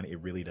going on, it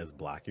really does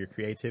block your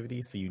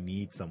creativity. So you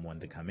need someone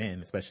to come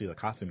in, especially the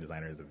costume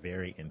designer is a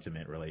very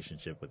intimate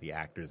relationship with the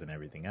actors and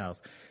everything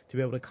else, to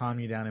be able to calm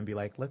you down and be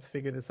like, let's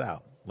figure this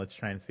out. Let's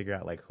try and figure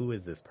out, like, who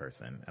is this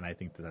person? And I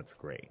think that's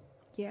great.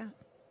 Yeah.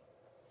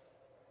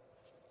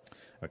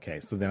 Okay,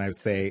 so then I would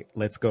say,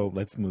 let's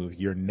move.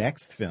 Your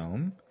next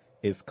film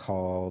is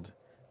called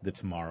The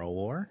Tomorrow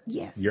War.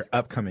 Yes. Your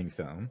upcoming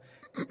film.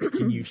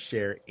 Can you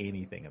share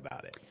anything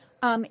about it?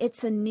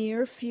 It's a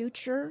near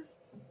future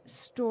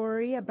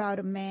story about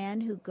a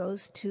man who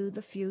goes to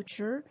the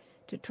future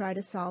to try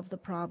to solve the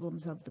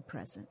problems of the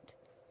present.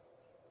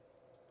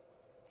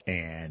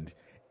 And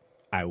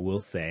I will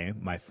say,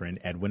 my friend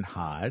Edwin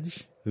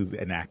Hodge, who's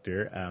an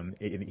actor,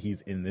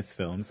 he's in this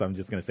film. So I'm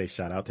just going to say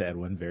shout out to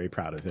Edwin. Very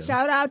proud of him.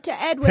 Shout out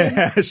to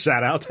Edwin.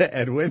 Shout out to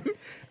Edwin.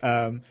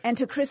 And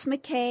to Chris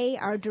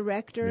McKay, our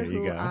director,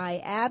 who go.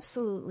 I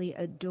absolutely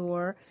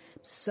adore.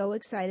 So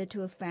excited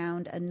to have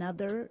found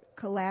another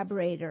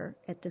collaborator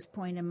at this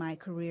point in my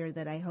career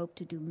that I hope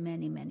to do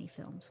many, many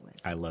films with.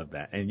 I love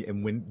that.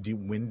 And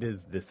when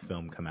does this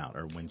film come out,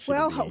 or when should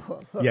Well, it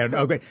be? Yeah,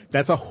 okay.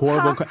 That's a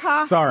horrible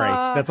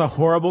sorry. That's a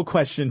horrible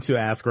question to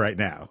ask right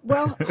now.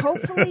 Well,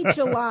 hopefully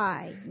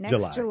July.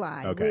 Next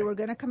July. Okay. We were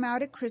going to come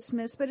out at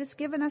Christmas, but it's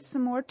given us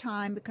some more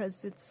time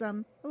because it's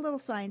a little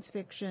science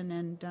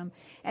fiction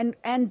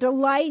and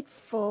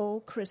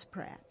delightful Chris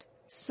Pratt.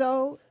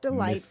 So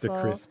delightful.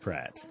 Mr. Chris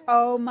Pratt.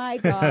 Oh my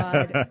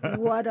God.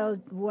 What a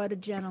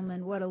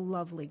gentleman. What a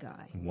lovely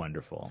guy.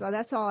 Wonderful. So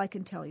that's all I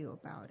can tell you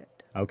about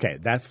it. Okay,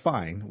 that's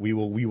fine. We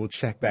will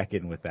check back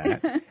in with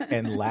that.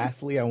 And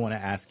lastly, I want to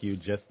ask you,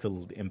 just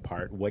to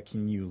impart, what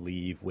can you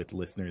leave with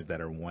listeners that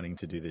are wanting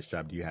to do this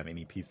job? Do you have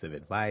any piece of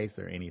advice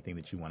or anything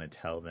that you want to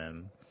tell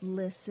them?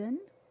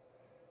 Listen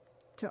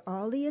to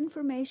all the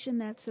information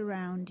that's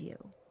around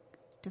you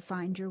to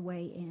find your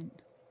way in.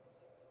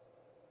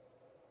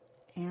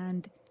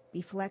 And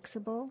be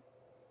flexible.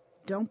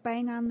 Don't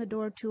bang on the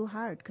door too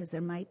hard because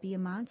there might be a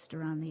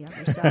monster on the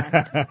other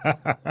side.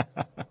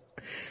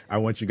 I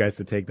want you guys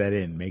to take that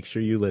in. Make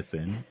sure you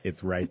listen.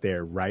 It's right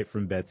there, right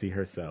from Betsy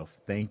herself.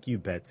 Thank you,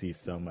 Betsy,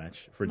 so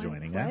much for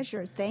joining us. My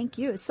pleasure. Thank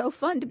you. It's so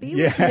fun to be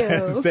with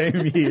you.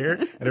 Same here.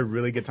 Had a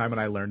really good time, and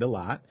I learned a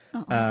lot.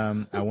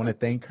 I want to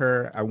thank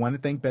her. I want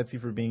to thank Betsy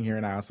for being here,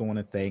 and I also want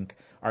to thank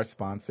our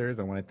sponsors.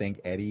 I want to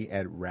thank Eddie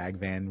at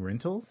Ragvan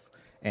Rentals.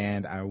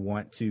 And I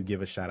want to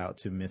give a shout out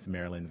to Miss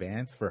Marilyn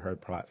Vance for her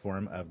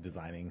platform of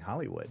designing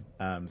Hollywood.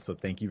 So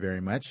thank you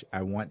very much.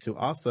 I want to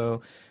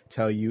also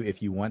tell you,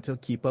 if you want to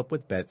keep up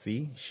with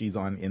Betsy, she's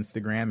on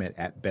Instagram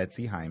at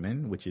Betsy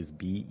Heimann, which is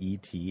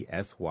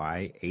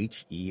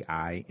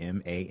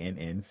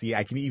BetsyHeimann. See,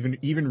 I can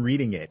even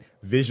reading it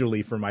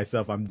visually for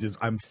myself.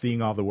 I'm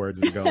seeing all the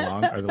words as go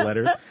along, or the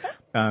letters.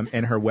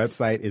 And her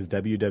website is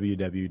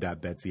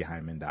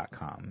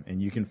www.betsyheimann.com.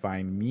 And you can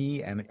find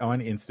me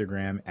on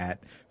Instagram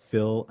at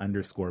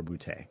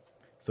Phil_Boutte.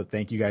 So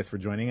thank you guys for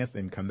joining us,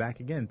 and come back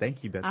again.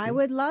 Thank you, Betsy. I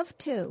would love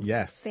to.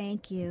 Yes.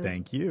 Thank you.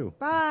 Thank you.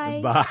 Bye.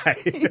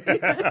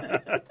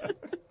 Bye.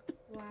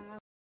 Wow.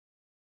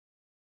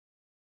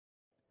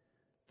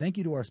 Thank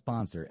you to our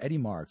sponsor, Eddie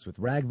Marks with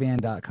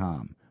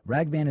Ragvan.com.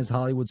 Ragvan is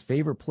Hollywood's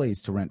favorite place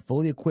to rent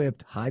fully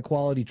equipped,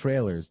 high-quality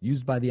trailers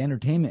used by the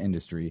entertainment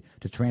industry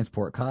to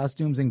transport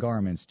costumes and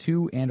garments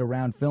to and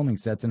around filming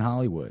sets in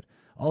Hollywood.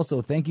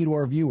 Also, thank you to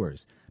our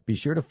viewers. Be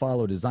sure to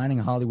follow Designing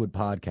Hollywood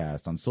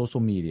Podcast on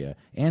social media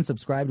and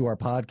subscribe to our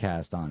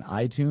podcast on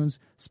iTunes,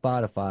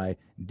 Spotify,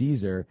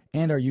 Deezer,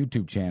 and our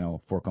YouTube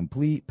channel for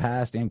complete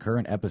past and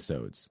current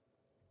episodes.